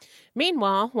just fine.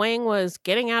 Meanwhile, Wang was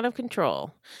getting out of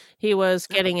control. He was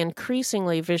getting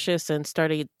increasingly vicious and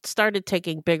started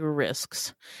taking bigger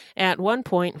risks. At one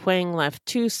point, Wang left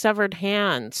 2 severed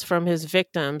hands from his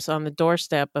victims on the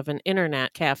doorstep of an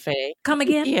internet cafe. Come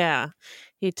again? Yeah.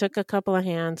 He took a couple of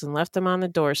hands and left them on the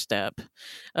doorstep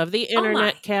of the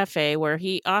internet cafe where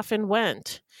he often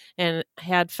went and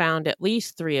had found at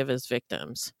least 3 of his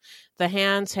victims. The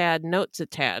hands had notes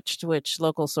attached, which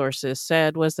local sources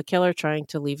said was the killer trying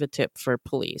to leave a tip for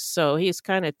police. So he's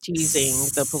kind of teasing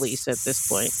the police at this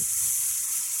point.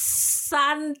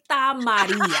 Santa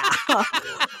Maria.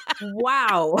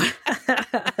 Wow.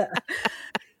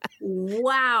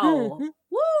 Wow.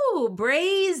 Woo,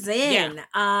 brazen.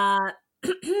 Yeah.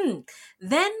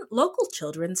 Then local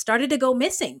children started to go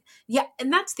missing. Yeah,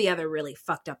 and that's the other really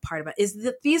fucked up part about it, is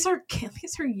that these are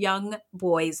young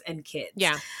boys and kids.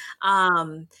 Yeah.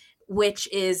 Which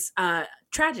is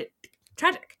tragic.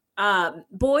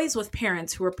 Boys with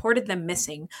parents who reported them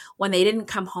missing when they didn't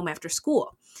come home after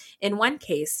school. In one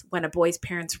case, when a boy's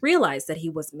parents realized that he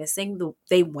was missing,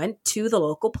 they went to the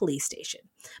local police station.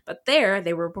 But there,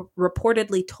 they were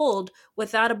reportedly told,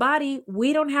 without a body,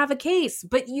 we don't have a case.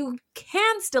 But you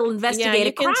can still investigate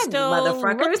a crime,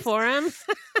 motherfuckers. Look for him.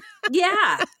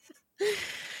 Yeah.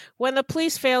 When the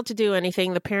police failed to do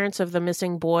anything, the parents of the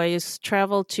missing boys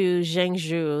traveled to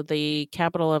Zhengzhou, the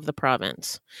capital of the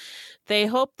province. They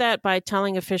hoped that by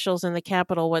telling officials in the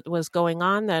capital what was going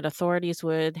on, that authorities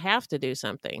would have to do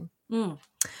something.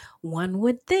 One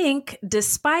would think,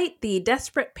 despite the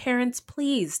desperate parents'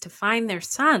 pleas to find their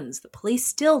sons, the police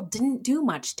still didn't do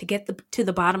much to get to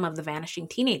the bottom of the vanishing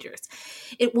teenagers.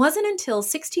 It wasn't until a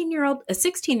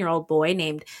 16-year-old boy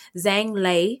named Zhang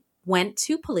Lei went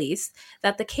to police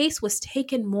that the case was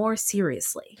taken more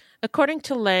seriously. According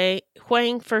to Lei,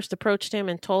 Huang first approached him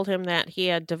and told him that he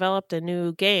had developed a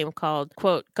new game called,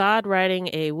 quote, God Riding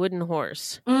a Wooden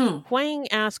Horse. Huang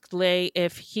asked Lei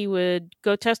if he would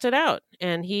go test it out,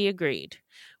 and he agreed.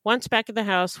 Once back at the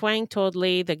house, Huang told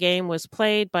Lei the game was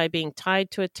played by being tied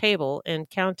to a table and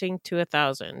counting to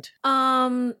 1,000.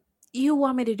 You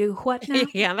want me to do what now?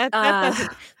 Yeah,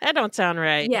 that don't sound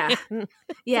right.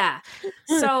 Yeah.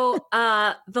 So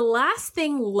the last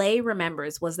thing Lei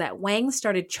remembers was that Wang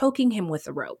started choking him with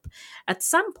a rope. At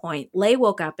some point, Lei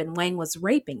woke up and Wang was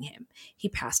raping him. He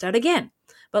passed out again.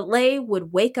 But Lei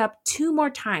would wake up 2 more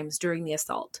times during the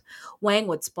assault. Wang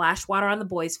would splash water on the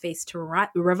boy's face to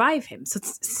revive him. So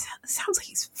it sounds like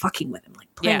he's fucking with him,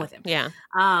 like playing with him. Yeah.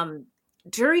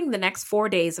 During the next 4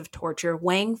 days of torture,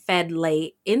 Wang fed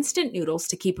Lei instant noodles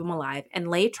to keep him alive, and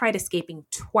Lei tried escaping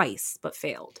twice, but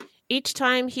failed. Each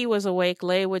time he was awake,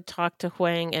 Lei would talk to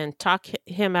Huang and talk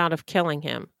him out of killing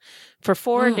him. For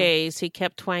 4 days, he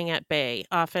kept Huang at bay,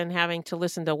 often having to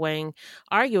listen to Wang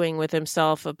arguing with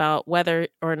himself about whether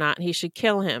or not he should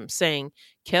kill him, saying,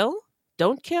 "Kill?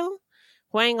 Don't kill?"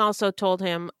 Huang also told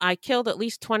him, "I killed at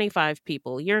least 25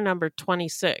 people. You're number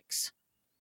 26.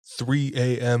 3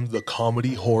 a.m., the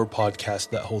comedy horror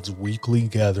podcast that holds weekly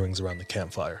gatherings around the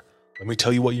campfire. Let me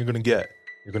tell you what you're going to get.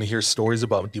 You're going to hear stories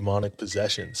about demonic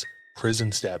possessions,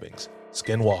 prison stabbings,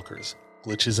 skinwalkers,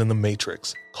 glitches in the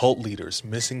Matrix, cult leaders,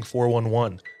 missing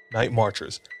 411, night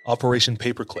marchers, Operation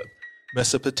Paperclip,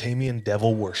 Mesopotamian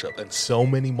devil worship, and so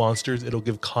many monsters it'll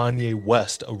give Kanye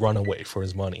West a runaway for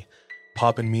his money.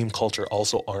 Pop and meme culture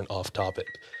also aren't off topic.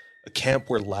 A camp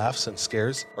where laughs and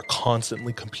scares are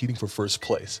constantly competing for first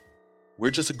place. We're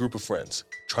just a group of friends,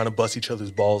 trying to bust each other's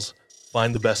balls,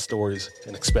 find the best stories,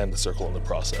 and expand the circle in the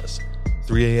process.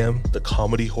 3 a.m., the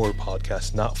comedy horror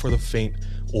podcast not for the faint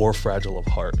or fragile of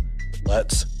heart.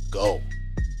 Let's go.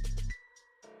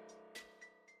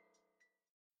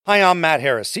 Hi, I'm Matt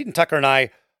Harris. Seton Tucker and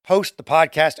I host the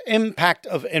podcast Impact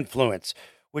of Influence,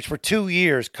 which for 2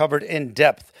 years covered in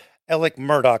depth Alec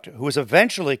Murdaugh, who was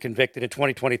eventually convicted in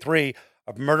 2023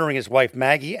 of murdering his wife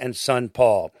Maggie and son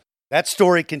Paul. That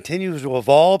story continues to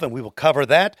evolve, and we will cover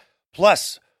that.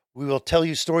 Plus, we will tell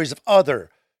you stories of other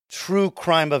true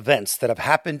crime events that have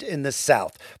happened in the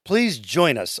South. Please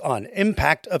join us on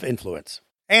Impact of Influence.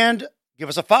 And give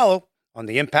us a follow on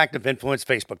the Impact of Influence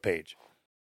Facebook page.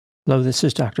 Hello, this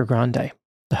is Dr. Grande,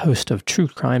 the host of True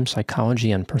Crime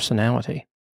Psychology and Personality.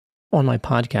 On my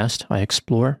podcast, I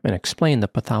explore and explain the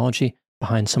pathology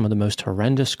behind some of the most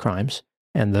horrendous crimes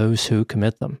and those who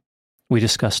commit them. We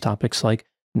discuss topics like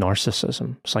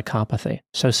narcissism, psychopathy,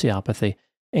 sociopathy,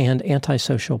 and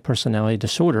antisocial personality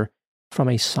disorder from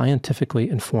a scientifically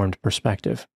informed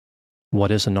perspective. What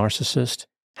is a narcissist?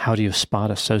 How do you spot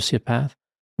a sociopath?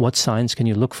 What signs can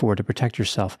you look for to protect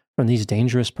yourself from these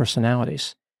dangerous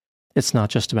personalities? It's not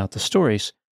just about the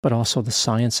stories, but also the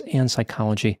science and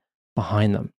psychology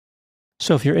behind them.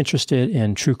 So if you're interested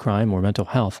in true crime or mental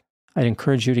health, I'd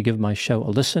encourage you to give my show a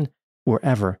listen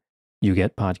wherever you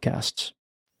get podcasts.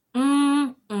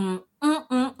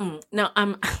 No,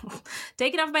 I'm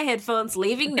taking off my headphones,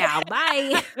 leaving now.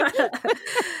 Bye.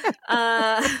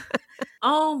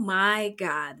 Oh my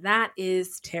God, that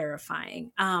is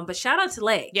terrifying. But shout out to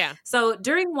Lei. Yeah. So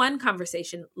during one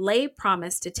conversation, Lei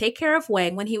promised to take care of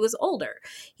Wang when he was older.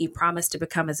 He promised to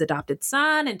become his adopted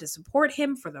son and to support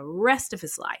him for the rest of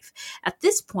his life. At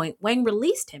this point, Wang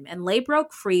released him and Lei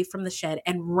broke free from the shed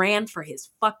and ran for his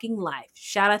fucking life.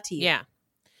 Shout out to you. Yeah.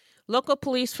 Local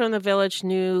police from the village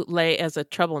knew Lei as a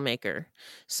troublemaker.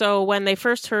 So when they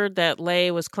first heard that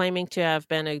Lei was claiming to have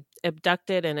been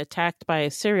abducted and attacked by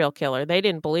a serial killer, they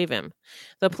didn't believe him.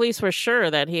 The police were sure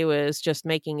that he was just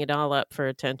making it all up for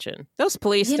attention. Those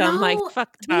police sound like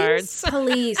fucktards. These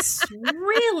police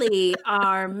really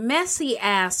are messy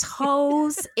ass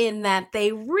hoes in that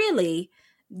they really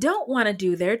don't want to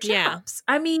do their jobs.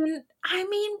 Yeah. I mean,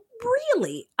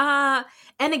 really.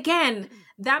 And again,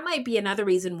 that might be another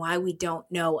reason why we don't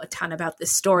know a ton about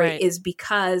this story, is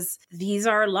because these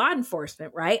are law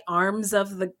enforcement, right? Arms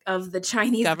of the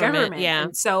Chinese government. Yeah.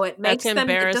 And so it makes them,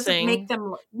 it doesn't make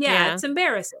them, Yeah. It's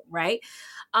embarrassing, right?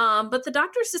 But the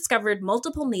doctors discovered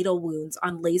multiple needle wounds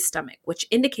on Lei's stomach, which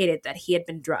indicated that he had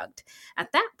been drugged.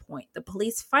 At that point, the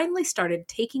police finally started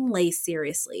taking Lei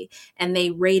seriously, and they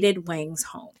raided Wang's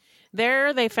home.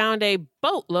 There, they found a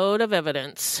boatload of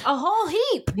evidence. A whole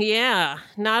heap. Yeah.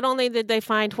 Not only did they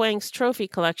find Huang's trophy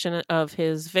collection of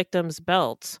his victims'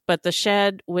 belts, but the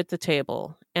shed with the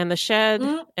table. And the shed,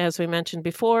 as we mentioned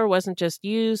before, wasn't just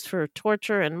used for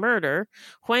torture and murder.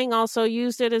 Huang also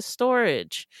used it as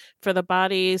storage for the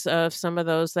bodies of some of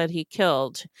those that he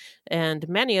killed. And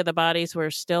many of the bodies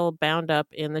were still bound up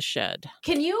in the shed.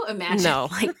 Can you imagine, No.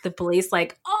 like, the police,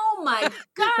 like, oh my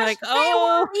gosh, Like,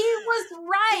 oh, he was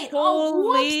right.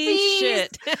 Holy Whoopsies.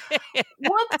 shit.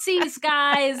 Whoopsies,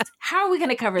 guys. How are we going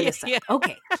to cover this up? Yeah.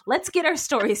 Okay, let's get our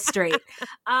stories straight.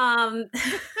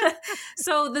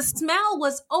 So the smell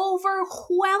was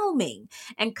overwhelming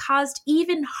and caused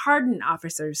even hardened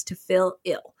officers to feel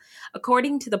ill.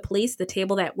 According to the police, the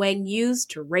table that Wang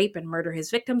used to rape and murder his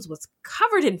victims was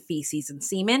covered in feces and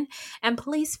semen, and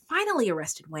police finally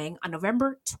arrested Wang on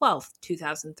November 12th,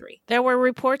 2003. There were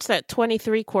reports that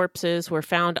 23 corpses were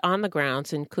found on the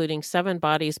grounds, including 7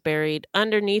 bodies buried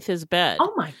underneath his bed.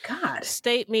 Oh my God.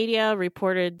 State media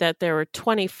reported that there were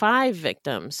 25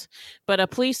 victims, but a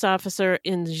police officer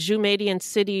in Zhoumadian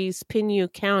City's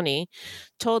Pinyu County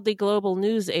told the global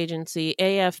news agency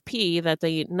AFP that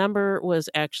the number was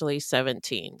actually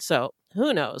 17. So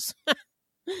who knows?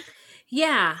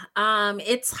 Yeah,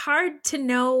 it's hard to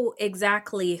know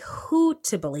exactly who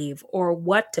to believe or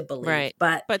what to believe, Right.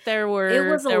 but there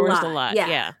was a lot.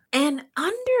 Yeah. And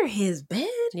under his bed,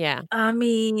 Yeah. I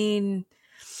mean,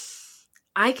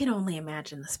 I can only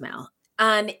imagine the smell.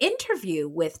 An interview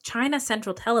with China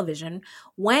Central Television,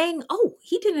 Wang,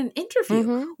 he did an interview.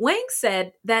 Mhm. Wang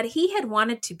said that he had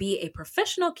wanted to be a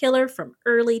professional killer from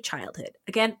early childhood.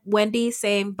 Again, Wendy,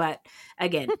 same, but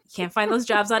again, you can't find those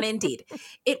jobs on Indeed.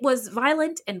 It was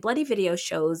violent and bloody video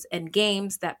shows and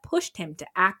games that pushed him to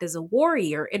act as a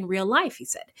warrior in real life, he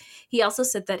said. He also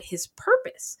said that his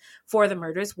purpose for the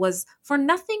murders was for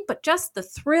nothing but just the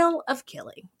thrill of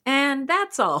killing. And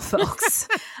that's all, folks.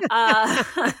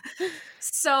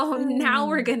 So now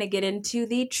we're going to get into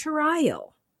the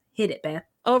trial. Hit it, Beth.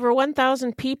 Over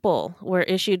 1,000 people were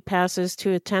issued passes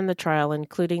to attend the trial,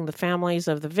 including the families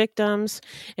of the victims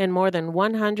and more than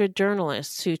 100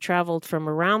 journalists who traveled from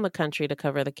around the country to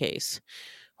cover the case.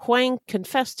 Huang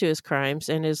confessed to his crimes,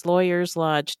 and his lawyers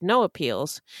lodged no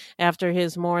appeals after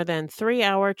his more than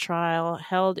 3-hour trial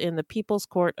held in the People's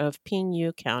Court of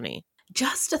Pinyu County.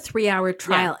 Just a 3-hour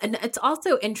trial. Yeah. And it's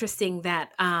also interesting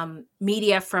that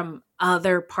media from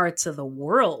other parts of the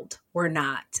world were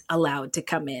not allowed to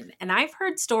come in. And I've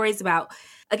heard stories about,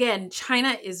 again,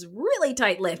 China is really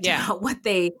tight-lipped about what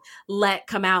they let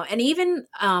come out. And even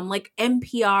like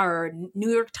NPR or New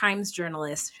York Times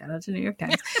journalists, shout out to New York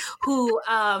Times,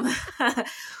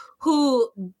 who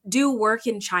do work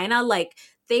in China, like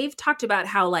they've talked about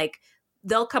how like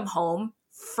they'll come home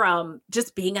from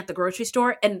just being at the grocery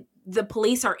store and the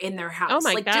police are in their house. Oh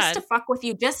my like God. Just to fuck with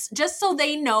you, just so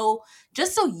they know,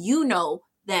 just so you know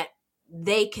that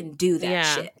they can do that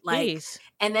shit. Like, please.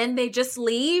 And then they just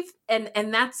leave and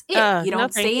that's it. You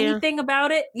don't say anything about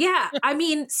it. Yeah. I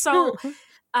mean, so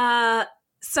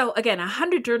again,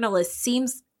 100 journalists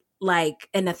seems like,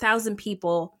 and 1,000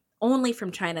 people only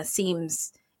from China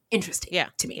seems interesting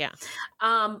to me. Yeah.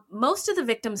 Most of the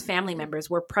victims' family members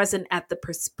were present at the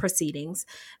proceedings.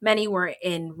 Many were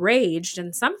enraged,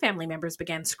 and some family members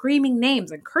began screaming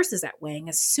names and curses at Wang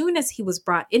as soon as he was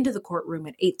brought into the courtroom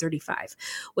at 8:35,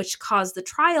 which caused the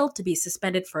trial to be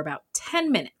suspended for about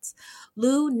 10 minutes.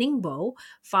 Lu Ningbo,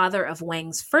 father of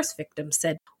Wang's first victim,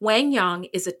 said, "Wang Yang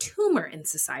is a tumor in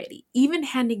society. Even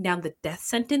handing down the death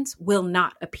sentence will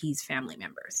not appease family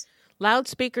members."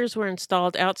 Loudspeakers were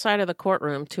installed outside of the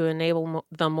courtroom to enable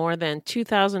the more than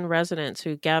 2,000 residents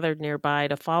who gathered nearby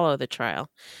to follow the trial,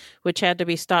 which had to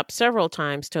be stopped several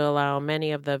times to allow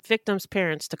many of the victims'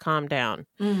 parents to calm down.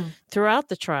 Throughout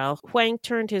the trial, Huang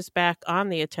turned his back on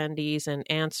the attendees and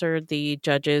answered the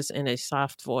judges in a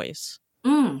soft voice.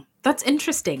 That's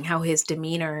interesting how his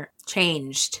demeanor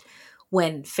changed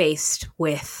when faced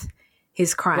with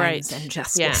his crimes and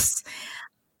justice. Yeah.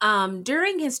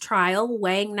 During his trial,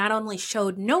 Wang not only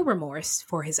showed no remorse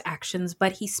for his actions,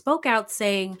 but he spoke out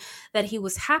saying that he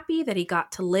was happy that he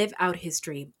got to live out his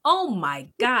dream. Oh my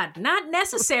God, not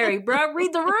necessary, bro.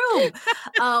 Read the room.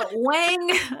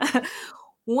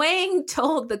 Wang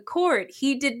told the court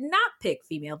he did not pick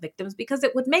female victims because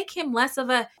it would make him less of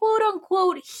a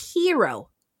quote-unquote hero.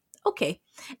 Okay.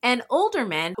 And older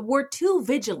men were too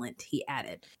vigilant, he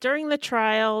added. During the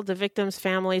trial, the victims'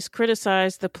 families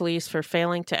criticized the police for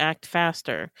failing to act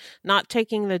faster, not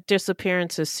taking the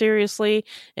disappearances seriously,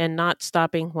 and not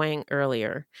stopping Huang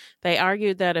earlier. They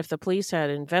argued that if the police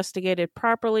had investigated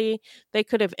properly, they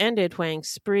could have ended Huang's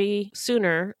spree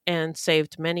sooner and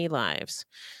saved many lives.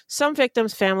 Some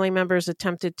victims' family members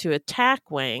attempted to attack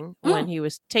Huang when he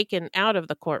was taken out of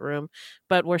the courtroom,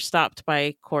 but were stopped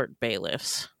by court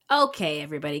bailiffs. Okay,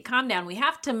 everybody, calm down. We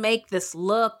have to make this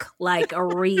look like a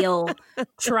real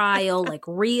trial, like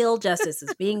real justice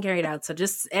is being carried out. So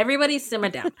just everybody simmer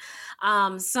down.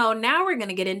 So now we're going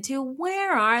to get into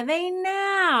where are they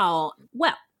now?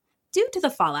 Well, due to the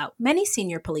fallout, many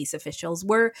senior police officials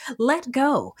were let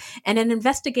go, and an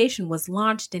investigation was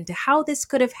launched into how this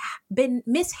could have been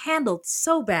mishandled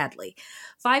so badly.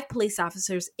 5 police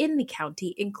officers in the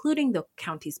county, including the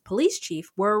county's police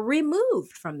chief, were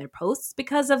removed from their posts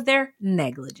because of their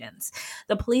negligence.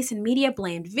 The police and media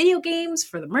blamed video games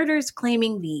for the murders,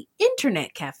 claiming the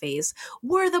internet cafes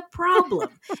were the problem,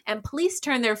 and police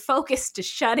turned their focus to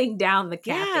shutting down the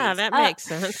cafes. Yeah, that makes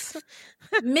sense.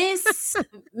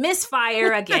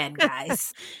 Misfire again,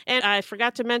 guys. And I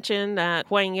forgot to mention that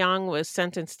Huang Yang was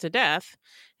sentenced to death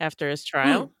after his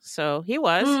trial. So he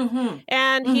was.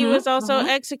 And he was also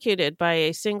executed by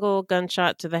a single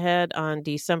gunshot to the head on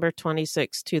December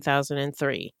 26,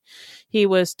 2003. He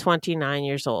was 29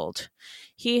 years old.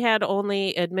 He had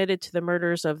only admitted to the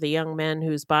murders of the young men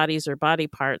whose bodies or body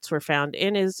parts were found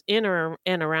in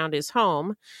and around his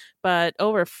home, but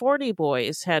over 40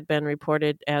 boys had been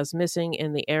reported as missing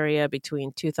in the area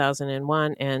between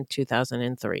 2001 and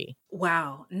 2003.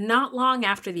 Wow. Not long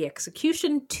after the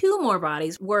execution, 2 more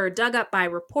bodies were dug up by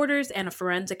reporters and a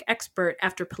forensic expert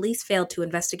after police failed to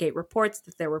investigate reports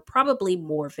that there were probably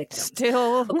more victims.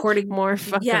 Still more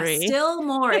fuckery. Yeah, still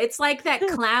more. It's like that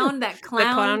clown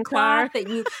cloth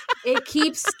that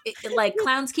like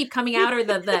clowns keep coming out, or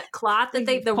the cloth that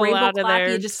the rainbow cloth,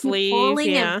 you just keep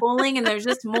pulling and pulling, and there's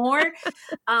just more.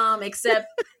 Except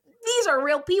these are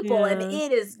real people, and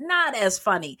it is not as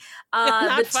funny.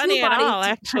 Not funny at all,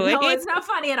 actually. No, it's not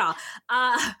funny at all.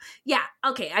 Yeah,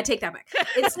 okay, I take that back.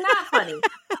 It's not funny.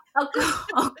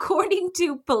 According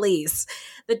to police,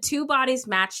 the 2 bodies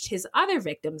matched his other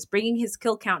victims, bringing his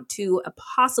kill count to a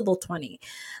possible 20.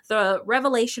 The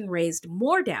revelation raised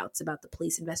more doubts about the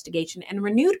police investigation and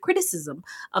renewed criticism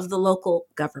of the local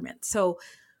government. So,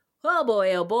 oh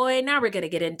boy, now we're going to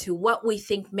get into what we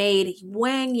think made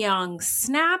Huang Yang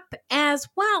snap, as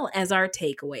well as our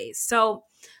takeaways. So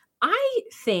I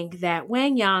think that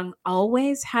Huang Yang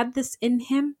always had this in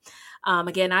him.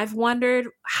 Again, I've wondered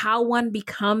how one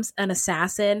becomes an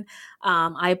assassin.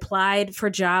 I applied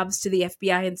for jobs to the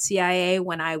FBI and CIA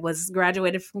when I was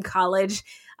graduated from college.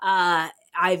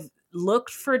 I've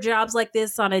looked for jobs like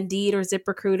this on Indeed or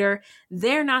ZipRecruiter.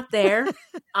 They're not there.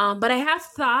 But I have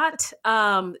thought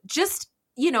just,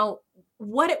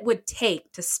 what it would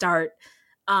take to start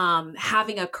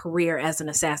having a career as an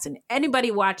assassin.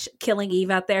 Anybody watch Killing Eve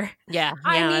out there? Yeah.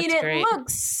 I mean, it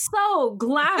looks so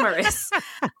glamorous.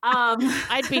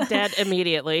 I'd be dead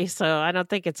immediately, so I don't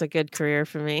think it's a good career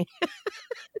for me.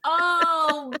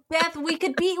 Oh, Beth, we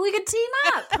could team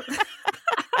up.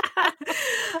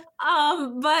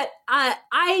 But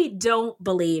I don't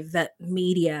believe that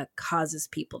media causes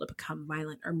people to become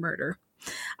violent or murder.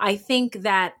 I think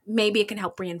that maybe it can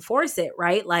help reinforce it,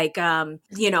 right? Like, gosh,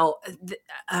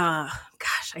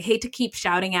 I hate to keep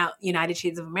shouting out United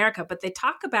Shades of America, but they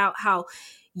talk about how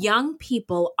young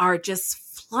people are just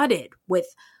flooded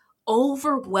with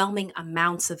overwhelming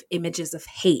amounts of images of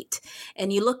hate.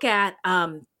 And you look at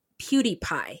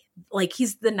PewDiePie, like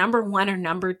he's the number 1 or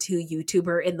number 2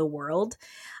 YouTuber in the world.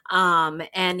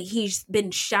 And he's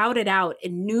been shouted out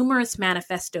in numerous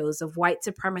manifestos of white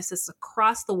supremacists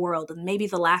across the world in maybe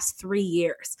the last 3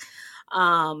 years.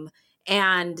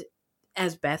 And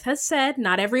as Beth has said,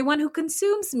 not everyone who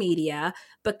consumes media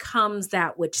becomes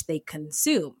that which they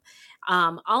consume.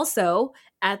 Also,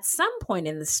 at some point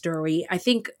in the story, I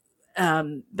think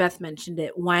Beth mentioned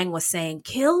it, Huang was saying,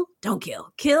 kill, don't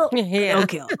kill, kill, don't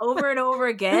kill, over and over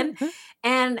again.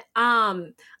 And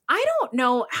I don't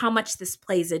know how much this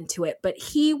plays into it, but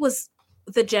he was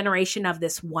the generation of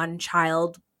this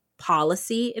one-child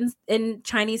policy in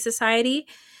Chinese society.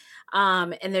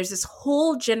 And there's this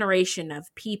whole generation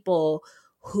of people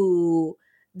who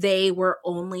they were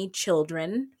only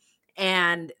children,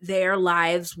 and their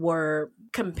lives were,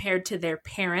 compared to their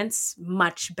parents,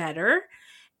 much better.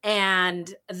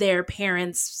 And their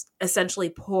parents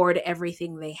essentially poured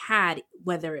everything they had,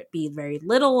 whether it be very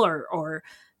little or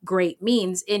great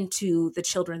means into the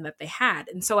children that they had.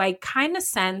 And so I kind of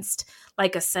sensed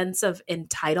like a sense of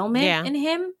entitlement in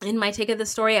him in my take of the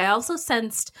story. I also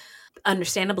sensed,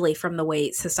 understandably from the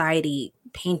way society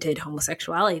painted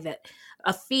homosexuality, that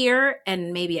a fear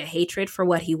and maybe a hatred for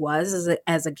what he was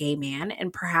as a gay man.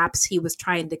 And perhaps he was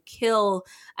trying to kill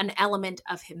an element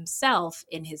of himself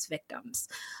in his victims.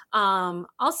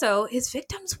 Also, his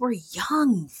victims were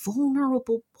young,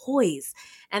 vulnerable boys.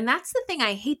 And that's the thing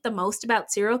I hate the most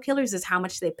about serial killers is how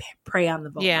much they prey on the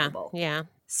vulnerable. Yeah.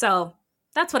 So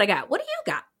that's what I got. What do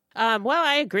you got? Well,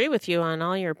 I agree with you on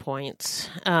all your points.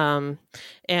 And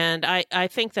I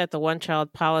think that the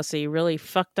one-child policy really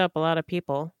fucked up a lot of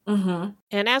people. Mm-hmm.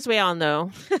 And as we all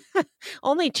know,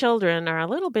 only children are a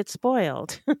little bit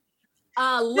spoiled.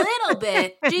 A little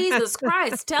bit. Jesus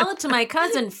Christ. Tell it to my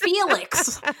cousin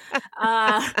Felix.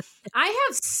 I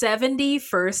have 70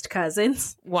 first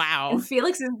cousins. Wow. And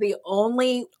Felix is the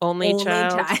only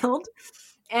child.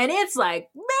 And it's like,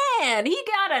 man, he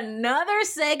got another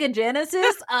Sega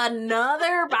Genesis,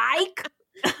 another bike.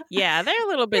 Yeah, they're a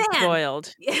little bit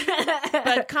spoiled.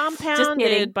 But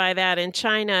compounded by that in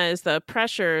China is the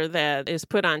pressure that is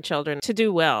put on children to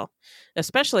do well,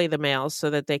 especially the males, so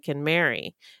that they can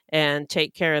marry and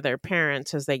take care of their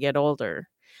parents as they get older.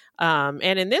 And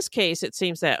in this case, it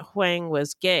seems that Huang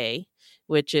was gay,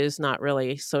 which is not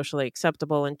really socially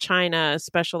acceptable in China,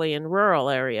 especially in rural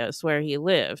areas where he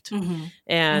lived. Mm-hmm.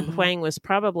 And Huang was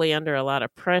probably under a lot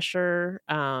of pressure,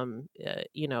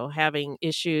 having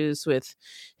issues with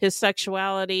his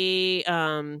sexuality.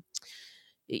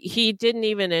 He didn't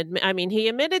even admit, he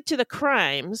admitted to the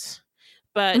crimes,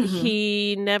 but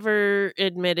he never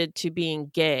admitted to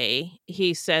being gay.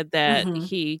 He said that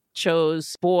he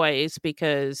chose boys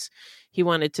because he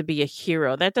wanted to be a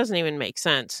hero. That doesn't even make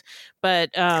sense. But,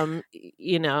 Thank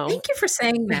you for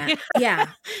saying that. Yeah.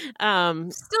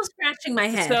 Still scratching my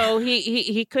head. So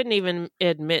he couldn't even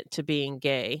admit to being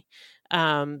gay.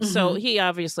 So he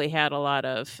obviously had a lot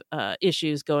of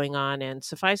issues going on. And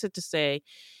suffice it to say,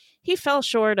 he fell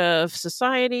short of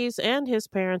society's and his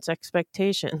parents'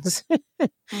 expectations.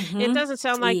 It doesn't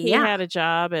sound like he had a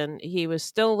job, and he was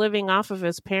still living off of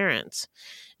his parents.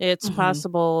 It's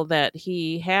possible that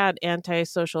he had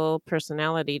antisocial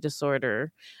personality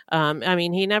disorder.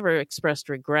 He never expressed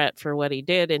regret for what he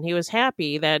did, and he was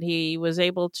happy that he was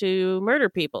able to murder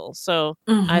people. So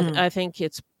I think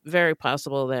it's very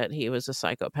possible that he was a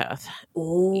psychopath.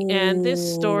 Ooh. And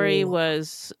this story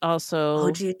was also...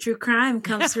 OG True Crime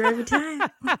comes through every time.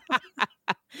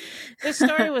 This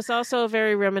story was also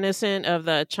very reminiscent of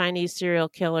the Chinese serial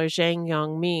killer Zhang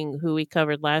Yongming, who we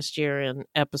covered last year in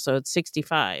episode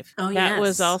 65. Oh, that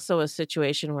was also a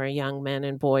situation where young men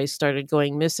and boys started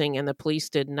going missing and the police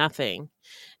did nothing.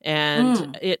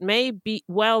 And it may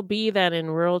well be that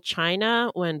in rural China,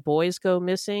 when boys go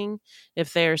missing,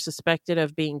 if they're suspected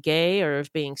of being gay or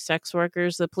of being sex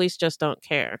workers, the police just don't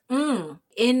care.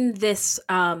 In this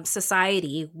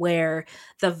society where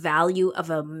the value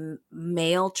of a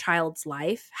male child's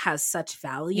life has such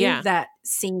value, that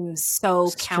seems so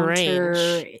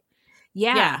strange.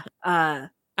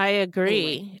 I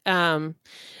agree. Anyway.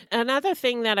 Another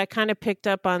thing that I kind of picked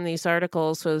up on these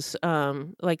articles was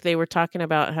like they were talking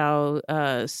about how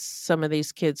some of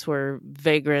these kids were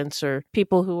vagrants or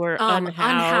people who were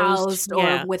unhoused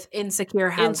or with insecure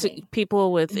housing.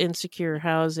 People with insecure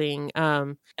housing.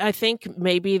 I think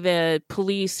maybe the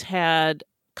police had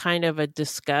kind of a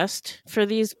disgust for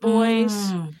these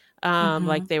boys.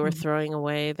 Like they were throwing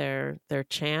away their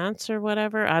chance or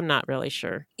whatever. I'm not really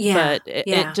sure. But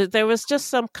there was just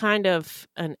some kind of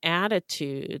an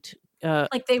attitude.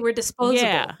 Like they were disposable.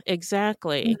 Yeah,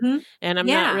 exactly. And I'm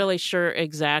not really sure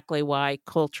exactly why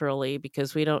culturally,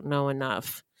 because we don't know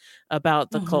enough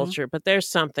about the culture, but there's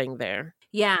something there.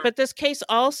 Yeah. But this case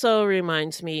also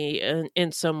reminds me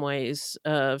in some ways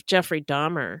of Jeffrey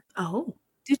Dahmer. Oh,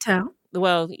 do tell.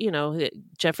 Well,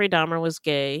 Jeffrey Dahmer was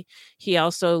gay. He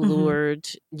also lured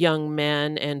young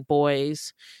men and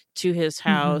boys to his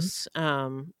house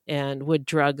and would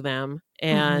drug them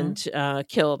and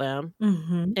kill them.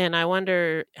 And I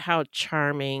wonder how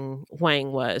charming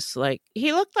Huang was. Like,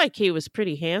 he looked like he was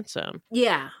pretty handsome.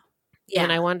 Yeah. And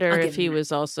I wonder if he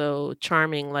was also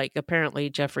charming, like apparently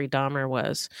Jeffrey Dahmer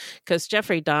was, because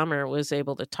Jeffrey Dahmer was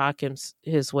able to talk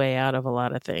his way out of a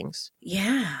lot of things.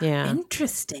 Yeah.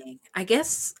 Interesting. I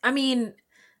guess,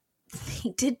 he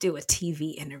did do a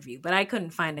TV interview, but I couldn't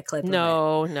find a clip of it.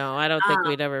 No, I don't think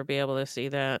we'd ever be able to see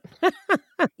that.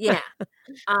 Yeah.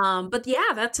 But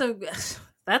yeah, that's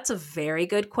a very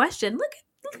good question. Look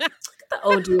at the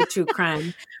OG True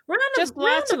Crime. Just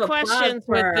lots of questions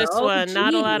with this one,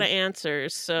 not a lot of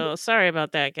answers. So sorry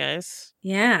about that, guys.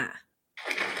 Yeah.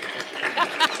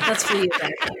 That's for you,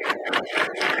 Beck.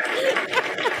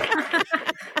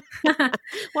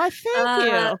 Why, thank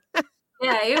you.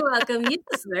 Yeah, you're welcome. You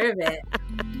deserve it.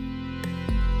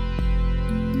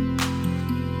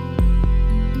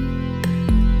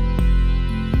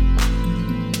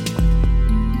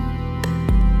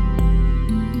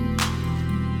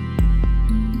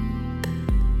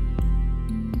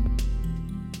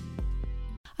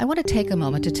 I want to take a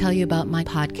moment to tell you about my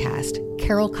podcast,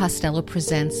 Carol Costello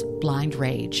Presents Blind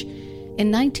Rage.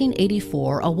 In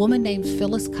 1984, a woman named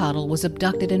Phyllis Cottle was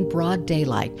abducted in broad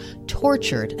daylight,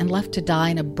 tortured, and left to die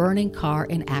in a burning car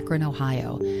in Akron,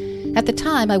 Ohio. At the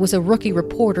time, I was a rookie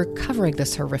reporter covering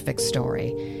this horrific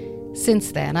story.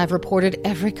 Since then, I've reported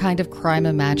every kind of crime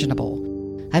imaginable.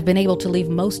 I've been able to leave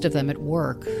most of them at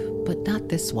work, but not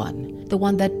this one, the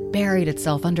one that buried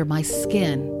itself under my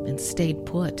skin and stayed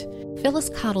put. Phyllis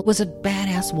Cottle was a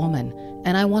badass woman,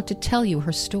 and I want to tell you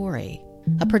her story.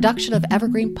 A production of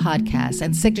Evergreen Podcasts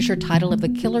and signature title of the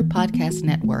Killer Podcast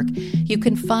Network, you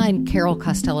can find Carol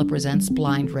Costello Presents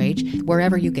Blind Rage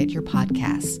wherever you get your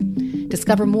podcasts.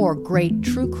 Discover more great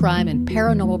true crime and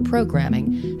paranormal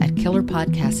programming at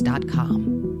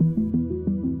killerpodcast.com.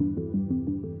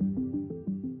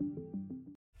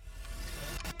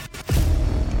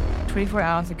 24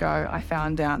 hours ago, I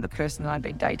found out the person that I'd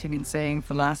been dating and seeing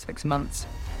for the last 6 months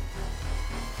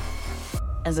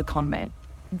as a con man.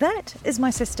 That is my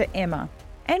sister Emma.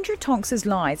 Andrew Tonks's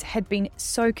lies had been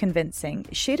so convincing,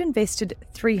 she'd invested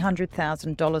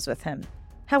 $300,000 with him.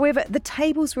 However, the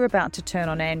tables were about to turn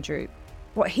on Andrew.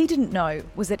 What he didn't know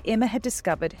was that Emma had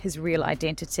discovered his real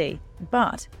identity.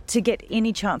 But to get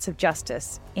any chance of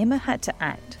justice, Emma had to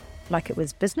act like it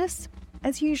was business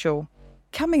as usual.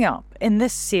 Coming up in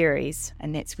this series,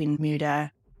 and that's when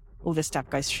murder, all this stuff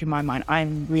goes through my mind.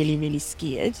 I'm really, really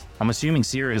scared. I'm assuming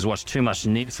Sarah has watched too much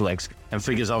Netflix and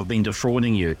figures I've been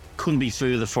defrauding you. Couldn't be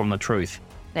further from the truth.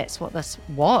 That's what this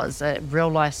was, a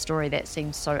real-life story that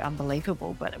seems so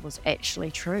unbelievable, but it was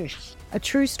actually true. A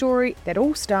true story that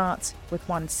all starts with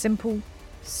one simple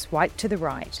swipe to the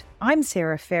right. I'm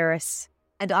Sarah Ferris.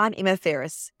 And I'm Emma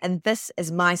Ferris, and this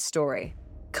is my story,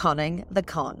 Conning the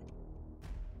Con.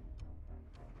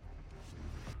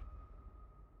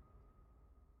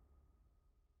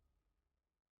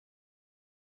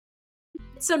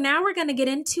 So now we're going to get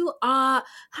into how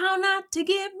not to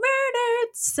get murdered.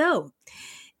 So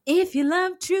if you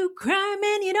love true crime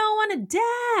and you don't want to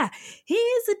die,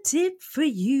 here's a tip for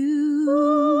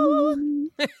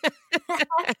you.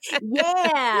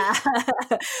 Yeah.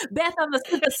 Beth on the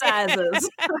synthesizers.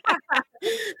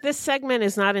 This segment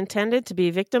is not intended to be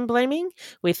victim blaming.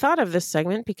 We thought of this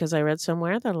segment because I read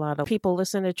somewhere that a lot of people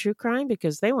listen to true crime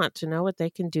because they want to know what they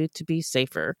can do to be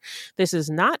safer. This is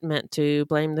not meant to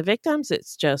blame the victims.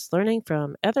 It's just learning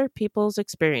from other people's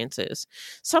experiences.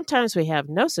 Sometimes we have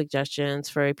no suggestions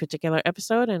for a particular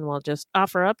episode and we'll just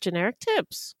offer up generic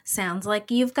tips. Sounds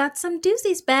like you've got some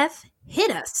doozies, Beth.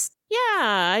 Hit us.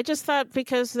 Yeah, I just thought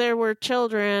because there were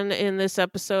children in this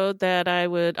episode that I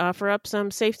would offer up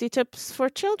some safety tips for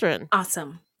children.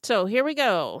 Awesome. So here we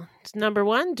go. Number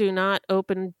 1, do not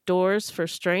open doors for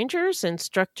strangers.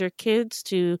 Instruct your kids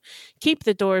to keep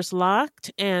the doors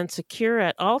locked and secure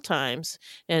at all times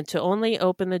and to only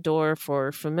open the door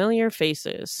for familiar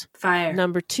faces. Fire.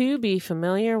 Number 2, be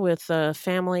familiar with the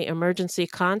family emergency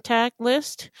contact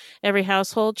list. Every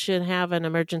household should have an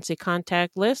emergency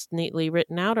contact list neatly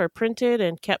written out or printed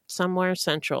and kept somewhere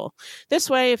central.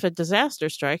 This way, if a disaster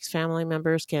strikes, family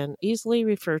members can easily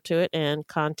refer to it and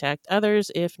contact others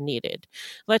if needed.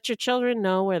 Let your children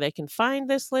know where they can find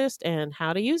this list and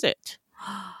how to use it.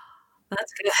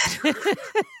 That's good.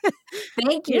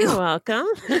 Thank you. You're welcome.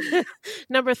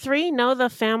 Number 3, know the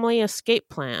family escape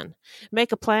plan.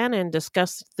 Make a plan and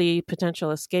discuss the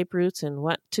potential escape routes and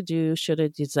what to do should a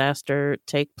disaster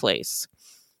take place.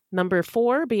 Number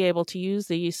 4, be able to use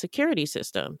the security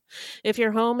system. If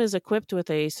your home is equipped with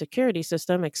a security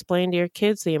system, explain to your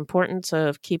kids the importance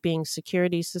of keeping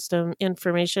security system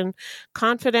information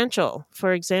confidential.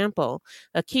 For example,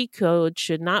 a key code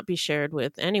should not be shared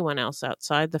with anyone else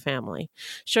outside the family.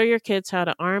 Show your kids how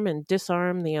to arm and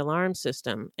disarm the alarm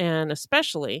system, and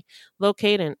especially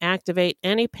locate and activate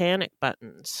any panic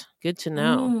buttons. Good to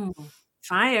know.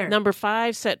 Fire. Number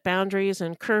 5, set boundaries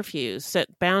and curfews.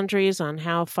 Set boundaries on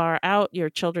how far out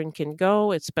your children can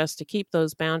go. It's best to keep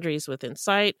those boundaries within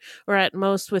sight or at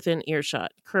most within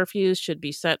earshot. Curfews should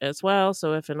be set as well,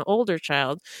 so if an older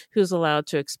child who's allowed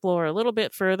to explore a little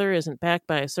bit further isn't back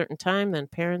by a certain time, then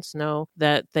parents know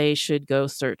that they should go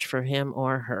search for him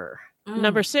or her.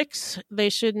 Number 6, they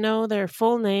should know their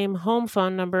full name, home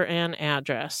phone number, and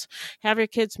address. Have your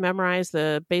kids memorize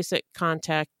the basic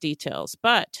contact details,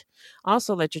 but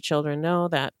also let your children know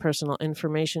that personal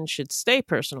information should stay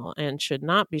personal and should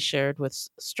not be shared with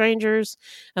strangers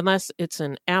unless it's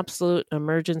an absolute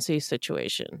emergency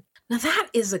situation. Now that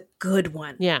is a good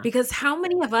one. Yeah. Because how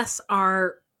many of us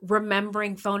are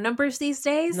remembering phone numbers these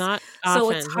days? Not so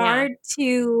often, it's hard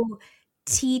to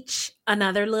teach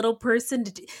another little person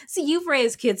to see. You've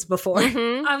raised kids before.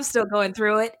 I'm still going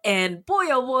through it, and boy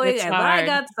oh boy, It's have I hard.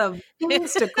 got some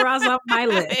things to cross off my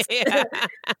list.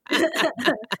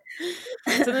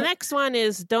 So the next one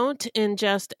is don't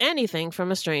ingest anything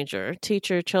from a stranger. Teach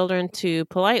your children to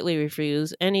politely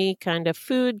refuse any kind of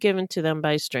food given to them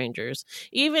by strangers,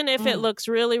 even if it looks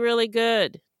really, really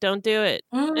good. Don't do it.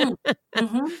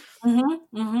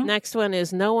 Next one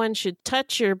is no one should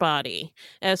touch your body.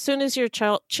 As soon as your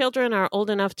children are old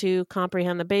enough to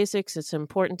comprehend the basics, it's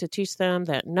important to teach them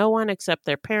that no one except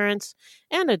their parents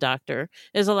and a doctor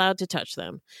is allowed to touch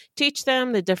them. Teach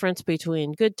them the difference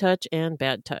between good touch and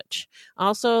bad touch.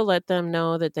 Also, let them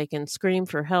know that they can scream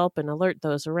for help and alert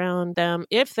those around them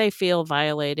if they feel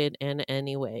violated in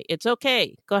any way. It's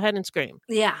okay. Go ahead and scream.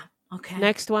 Yeah. Okay.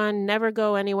 Next one, never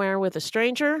go anywhere with a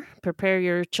stranger. Prepare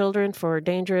your children for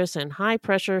dangerous and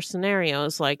high-pressure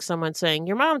scenarios like someone saying,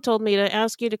 your mom told me to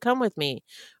ask you to come with me,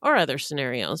 or other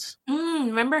scenarios.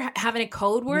 Remember having a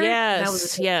code word?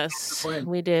 Yes, yes.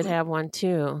 We did have one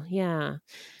too. Yeah.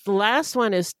 The last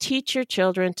one is teach your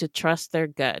children to trust their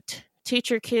gut.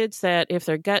 Teach your kids that if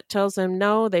their gut tells them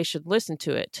no, they should listen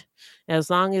to it.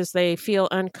 As long as they feel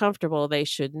uncomfortable, they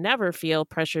should never feel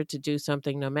pressured to do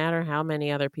something, no matter how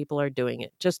many other people are doing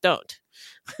it. Just don't.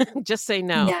 Just say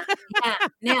no.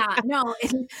 No.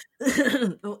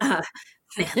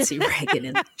 Nancy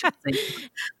Reagan.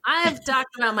 I've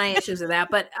talked about my issues with that,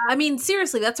 but I mean,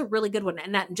 seriously, that's a really good one.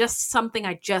 And that just something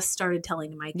I just started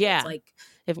telling my kids. Yeah. Like,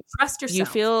 if trust yourself. you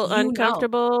feel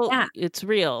uncomfortable, Yeah. it's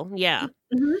real. Yeah.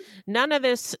 None of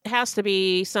this has to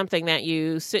be something that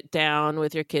you sit down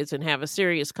with your kids and have a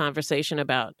serious conversation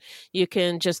about. You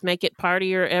can just make it part of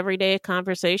your everyday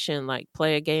conversation, like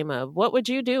play a game of what would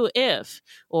you do if,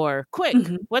 or quick,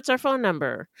 what's our phone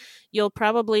number? You'll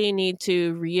probably need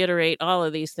to reiterate all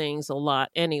of these things a lot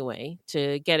anyway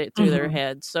to get it through their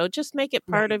heads. So just make it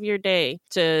part of your day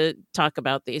to talk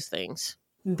about these things.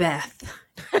 Beth,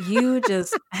 you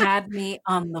just had me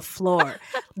on the floor.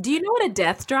 Do you know what a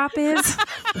death drop is?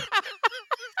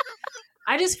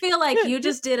 I just feel like you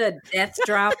just did a death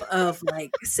drop of like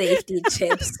safety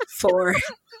tips for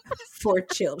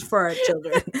our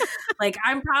children. Like,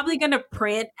 I'm probably gonna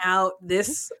print out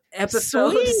this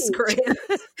episode script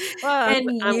I'm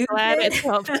glad it's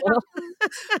helpful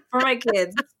for my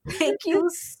kids. Thank you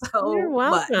so You're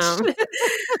welcome. much.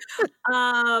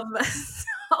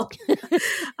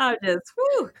 I'm just,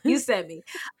 you sent me.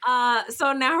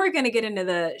 So now we're going to get into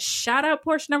the shout out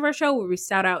portion of our show where we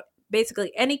shout out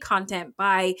basically any content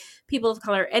by people of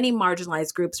color, any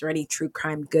marginalized groups, or any true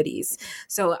crime goodies.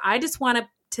 So I just want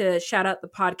to shout out the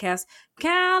podcast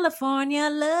California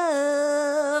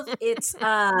Love. It's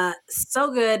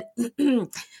so good.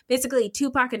 Basically,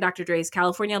 Tupac and Dr. Dre's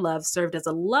California Love served as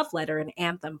a love letter and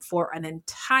anthem for an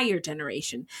entire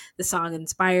generation. The song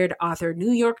inspired author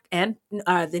New York and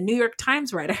the New York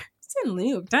Times writer. It's in the New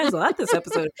York Times a lot this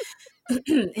episode.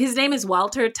 His name is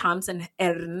Walter Thompson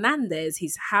Hernandez.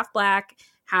 He's half Black,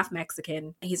 half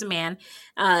Mexican. He's a man.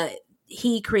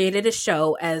 He created a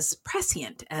show as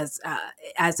prescient as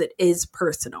it is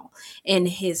personal. In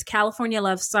his California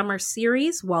Love Summer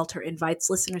series, Walter invites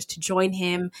listeners to join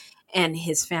him and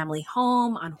his family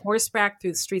home on horseback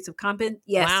through the streets of Compton.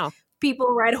 Yes, wow. People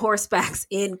ride horsebacks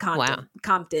in Compton. Wow.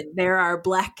 Compton. There are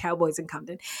Black cowboys in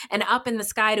Compton. And up in the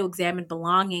sky to examine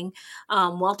belonging,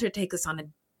 Walter takes us on a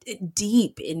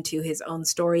deep into his own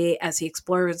story as he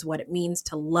explores what it means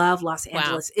to love Los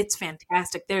Angeles. It's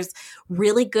fantastic. There's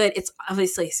really good, it's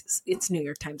obviously it's New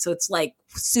York Times, so it's like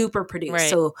super produced. Right.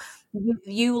 So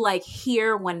you like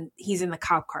hear when he's in the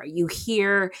cop car, you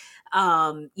hear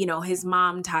his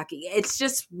mom talking. It's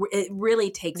just, it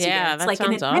really takes you there. It's that like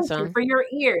an sounds adventure awesome. for your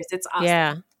ears. It's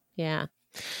awesome. Yeah.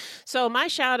 So my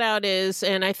shout out is,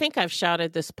 and I think I've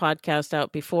shouted this podcast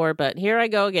out before, but here I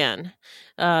go again.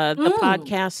 The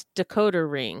podcast Decoder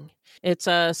Ring. It's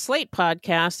a Slate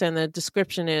podcast, and the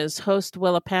description is host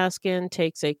Willa Paskin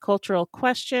takes a cultural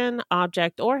question,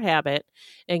 object, or habit,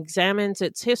 examines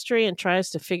its history, and tries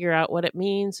to figure out what it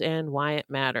means and why it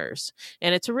matters.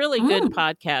 And it's a really good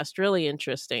podcast, really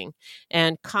interesting.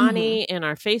 And Connie in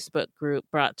our Facebook group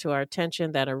brought to our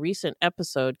attention that a recent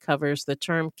episode covers the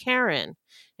term Karen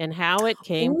and how it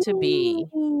came to be.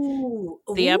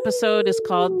 The episode is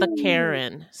called The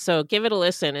Karen. So give it a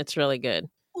listen. It's really good.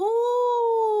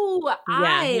 Ooh,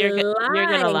 Yeah, you're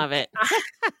going to love it.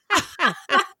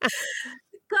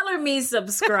 Color me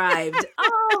subscribed.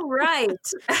 All right.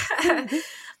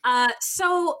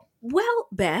 Well,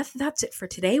 Beth, that's it for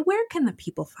today. Where can the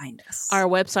people find us? Our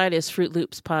website is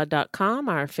fruitloopspod.com.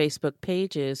 Our Facebook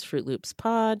page is Fruit Loops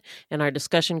Pod, and our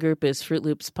discussion group is Fruit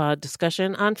Loops Pod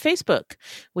Discussion on Facebook.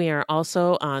 We are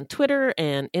also on Twitter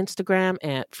and Instagram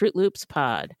at Fruit Loops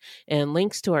Pod, and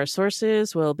links to our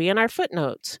sources will be in our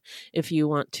footnotes. If you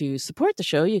want to support the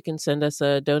show, you can send us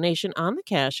a donation on the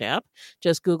Cash App.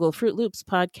 Just Google Fruit Loops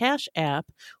Pod Cash App,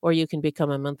 or you can become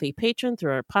a monthly patron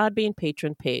through our Podbean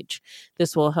patron page.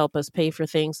 This will help us pay for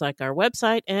things like our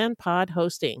website and pod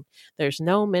hosting. There's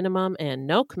no minimum and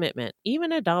no commitment.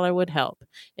 Even $1 would help.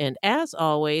 And as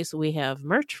always, we have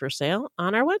merch for sale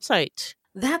on our website.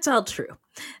 That's all true.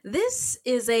 This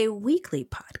is a weekly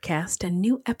podcast, and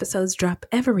new episodes drop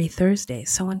every Thursday.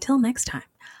 So until next time,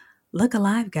 look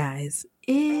alive, guys.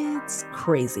 It's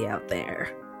crazy out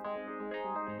there.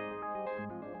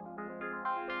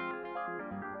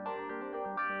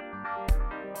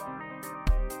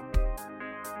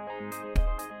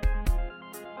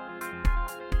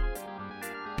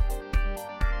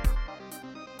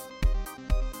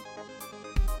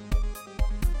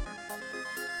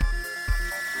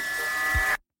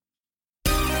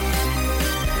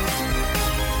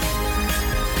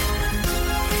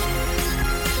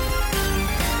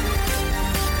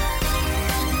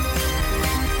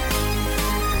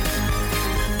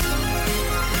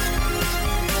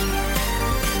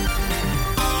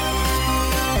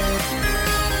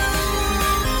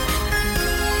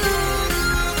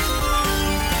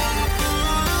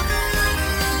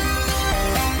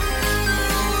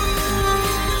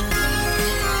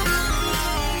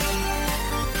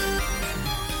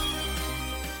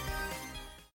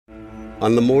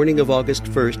 On the morning of August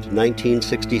 1st,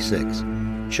 1966,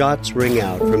 shots ring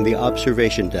out from the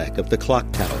observation deck of the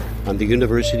clock tower on the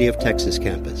University of Texas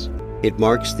campus. It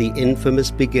marks the infamous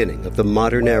beginning of the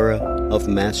modern era of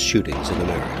mass shootings in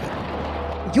America.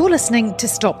 You're listening to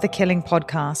Stop the Killing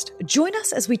podcast. Join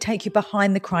us as we take you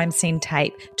behind the crime scene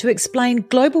tape to explain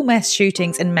global mass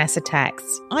shootings and mass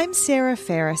attacks. I'm Sarah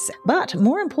Ferris, but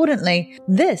more importantly,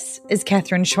 this is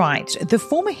Catherine Schweit, the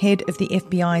former head of the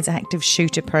FBI's active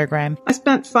shooter program. I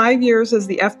spent 5 years as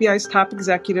the FBI's top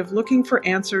executive looking for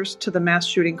answers to the mass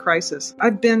shooting crisis.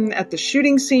 I've been at the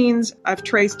shooting scenes, I've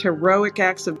traced heroic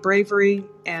acts of bravery,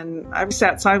 and I've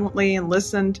sat silently and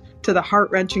listened to the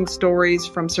heart-wrenching stories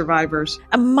from survivors.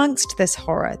 Amongst this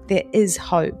horror, there is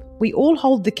hope. We all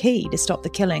hold the key to stop the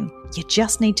killing. You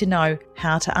just need to know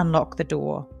how to unlock the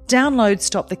door. Download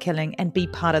Stop the Killing and be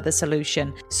part of the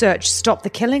solution. Search Stop the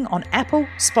Killing on Apple,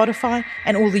 Spotify,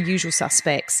 and all the usual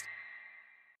suspects.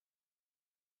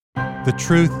 The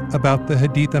truth about the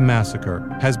Haditha massacre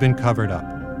has been covered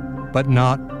up, but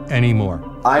not anymore.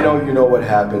 I know you know what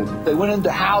happened. They went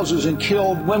into houses and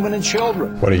killed women and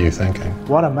children. What are you thinking?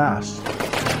 What a mess.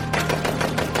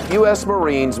 U.S.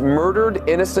 Marines murdered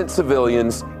innocent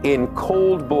civilians in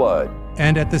cold blood.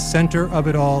 And at the center of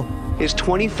it all is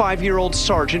 25-year-old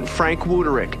Sergeant Frank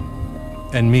Wuterick.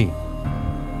 And me.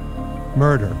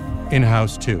 Murder in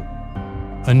House 2.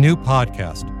 A new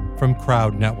podcast from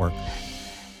Crowd Network.